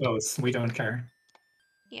can take the bows. We don't care.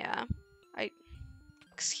 Yeah.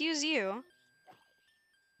 Excuse you.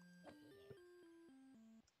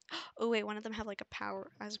 Oh wait, one of them have like a power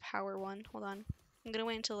one. Hold on. I'm gonna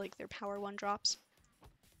wait until like their power one drops.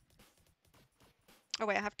 Oh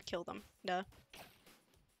wait, I have to kill them. Duh.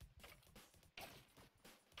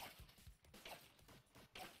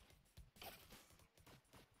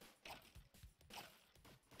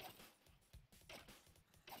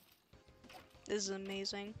 This is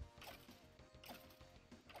amazing.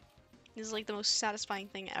 This is like the most satisfying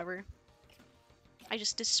thing ever. I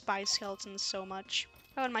just despise skeletons so much.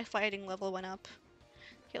 Oh, and my fighting level went up.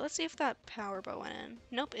 Okay, let's see if that power bow went in.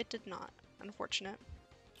 Nope, it did not. Unfortunate.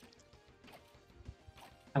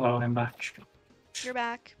 Hello, I'm back. You're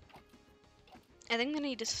back. I think I'm gonna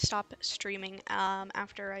need to stop streaming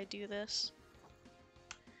after I do this.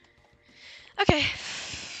 Okay.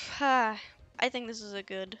 I think this is a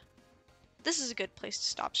good place to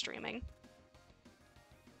stop streaming.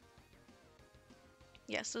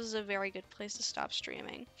 Yes, this is a very good place to stop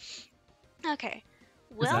streaming. Okay.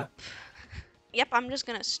 Well, yep, I'm just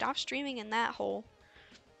gonna stop streaming in that hole.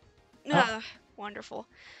 Oh. Wonderful.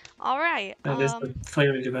 All right. That is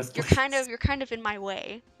clearly the best place. You're kind of in my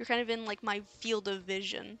way. You're kind of in like my field of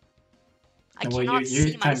vision. I Well, cannot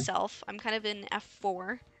see kind myself. I'm kind of in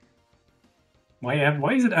F4. Why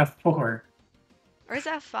is it F4? Or is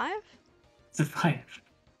that F5? It's a 5.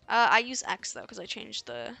 I use X though because I changed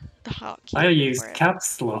the hotkey. I use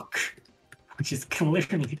caps lock, which is clearly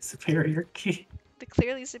the superior key. The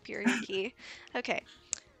clearly superior key. Okay.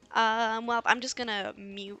 Well, I'm just gonna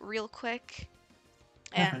mute real quick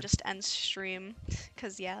and just end stream,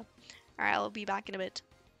 cause yeah. All right, I'll be back in a bit.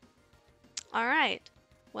 All right.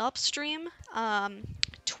 Well, upstream.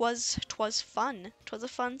 Twas fun. Twas a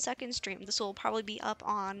fun second stream. This will probably be up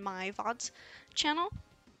on my VODs channel.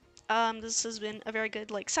 This has been a very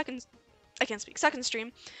good second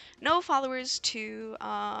stream. No followers to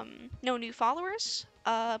no new followers.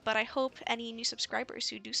 But I hope any new subscribers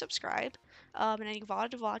who do subscribe, and any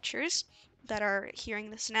VOD watchers that are hearing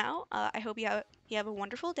this now, I hope you have a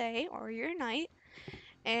wonderful day or your night,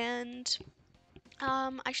 and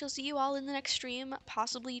I shall see you all in the next stream,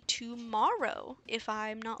 possibly tomorrow, if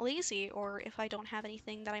I'm not lazy or if I don't have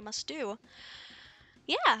anything that I must do.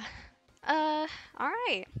 Yeah.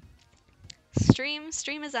 Alright. Stream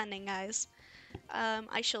is ending, guys.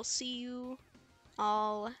 I shall see you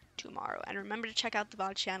all tomorrow. And remember to check out the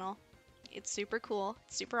VOD channel. It's super cool.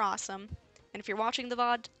 It's super awesome. And if you're watching the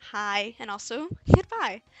VOD, hi. And also,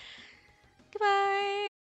 goodbye. Goodbye.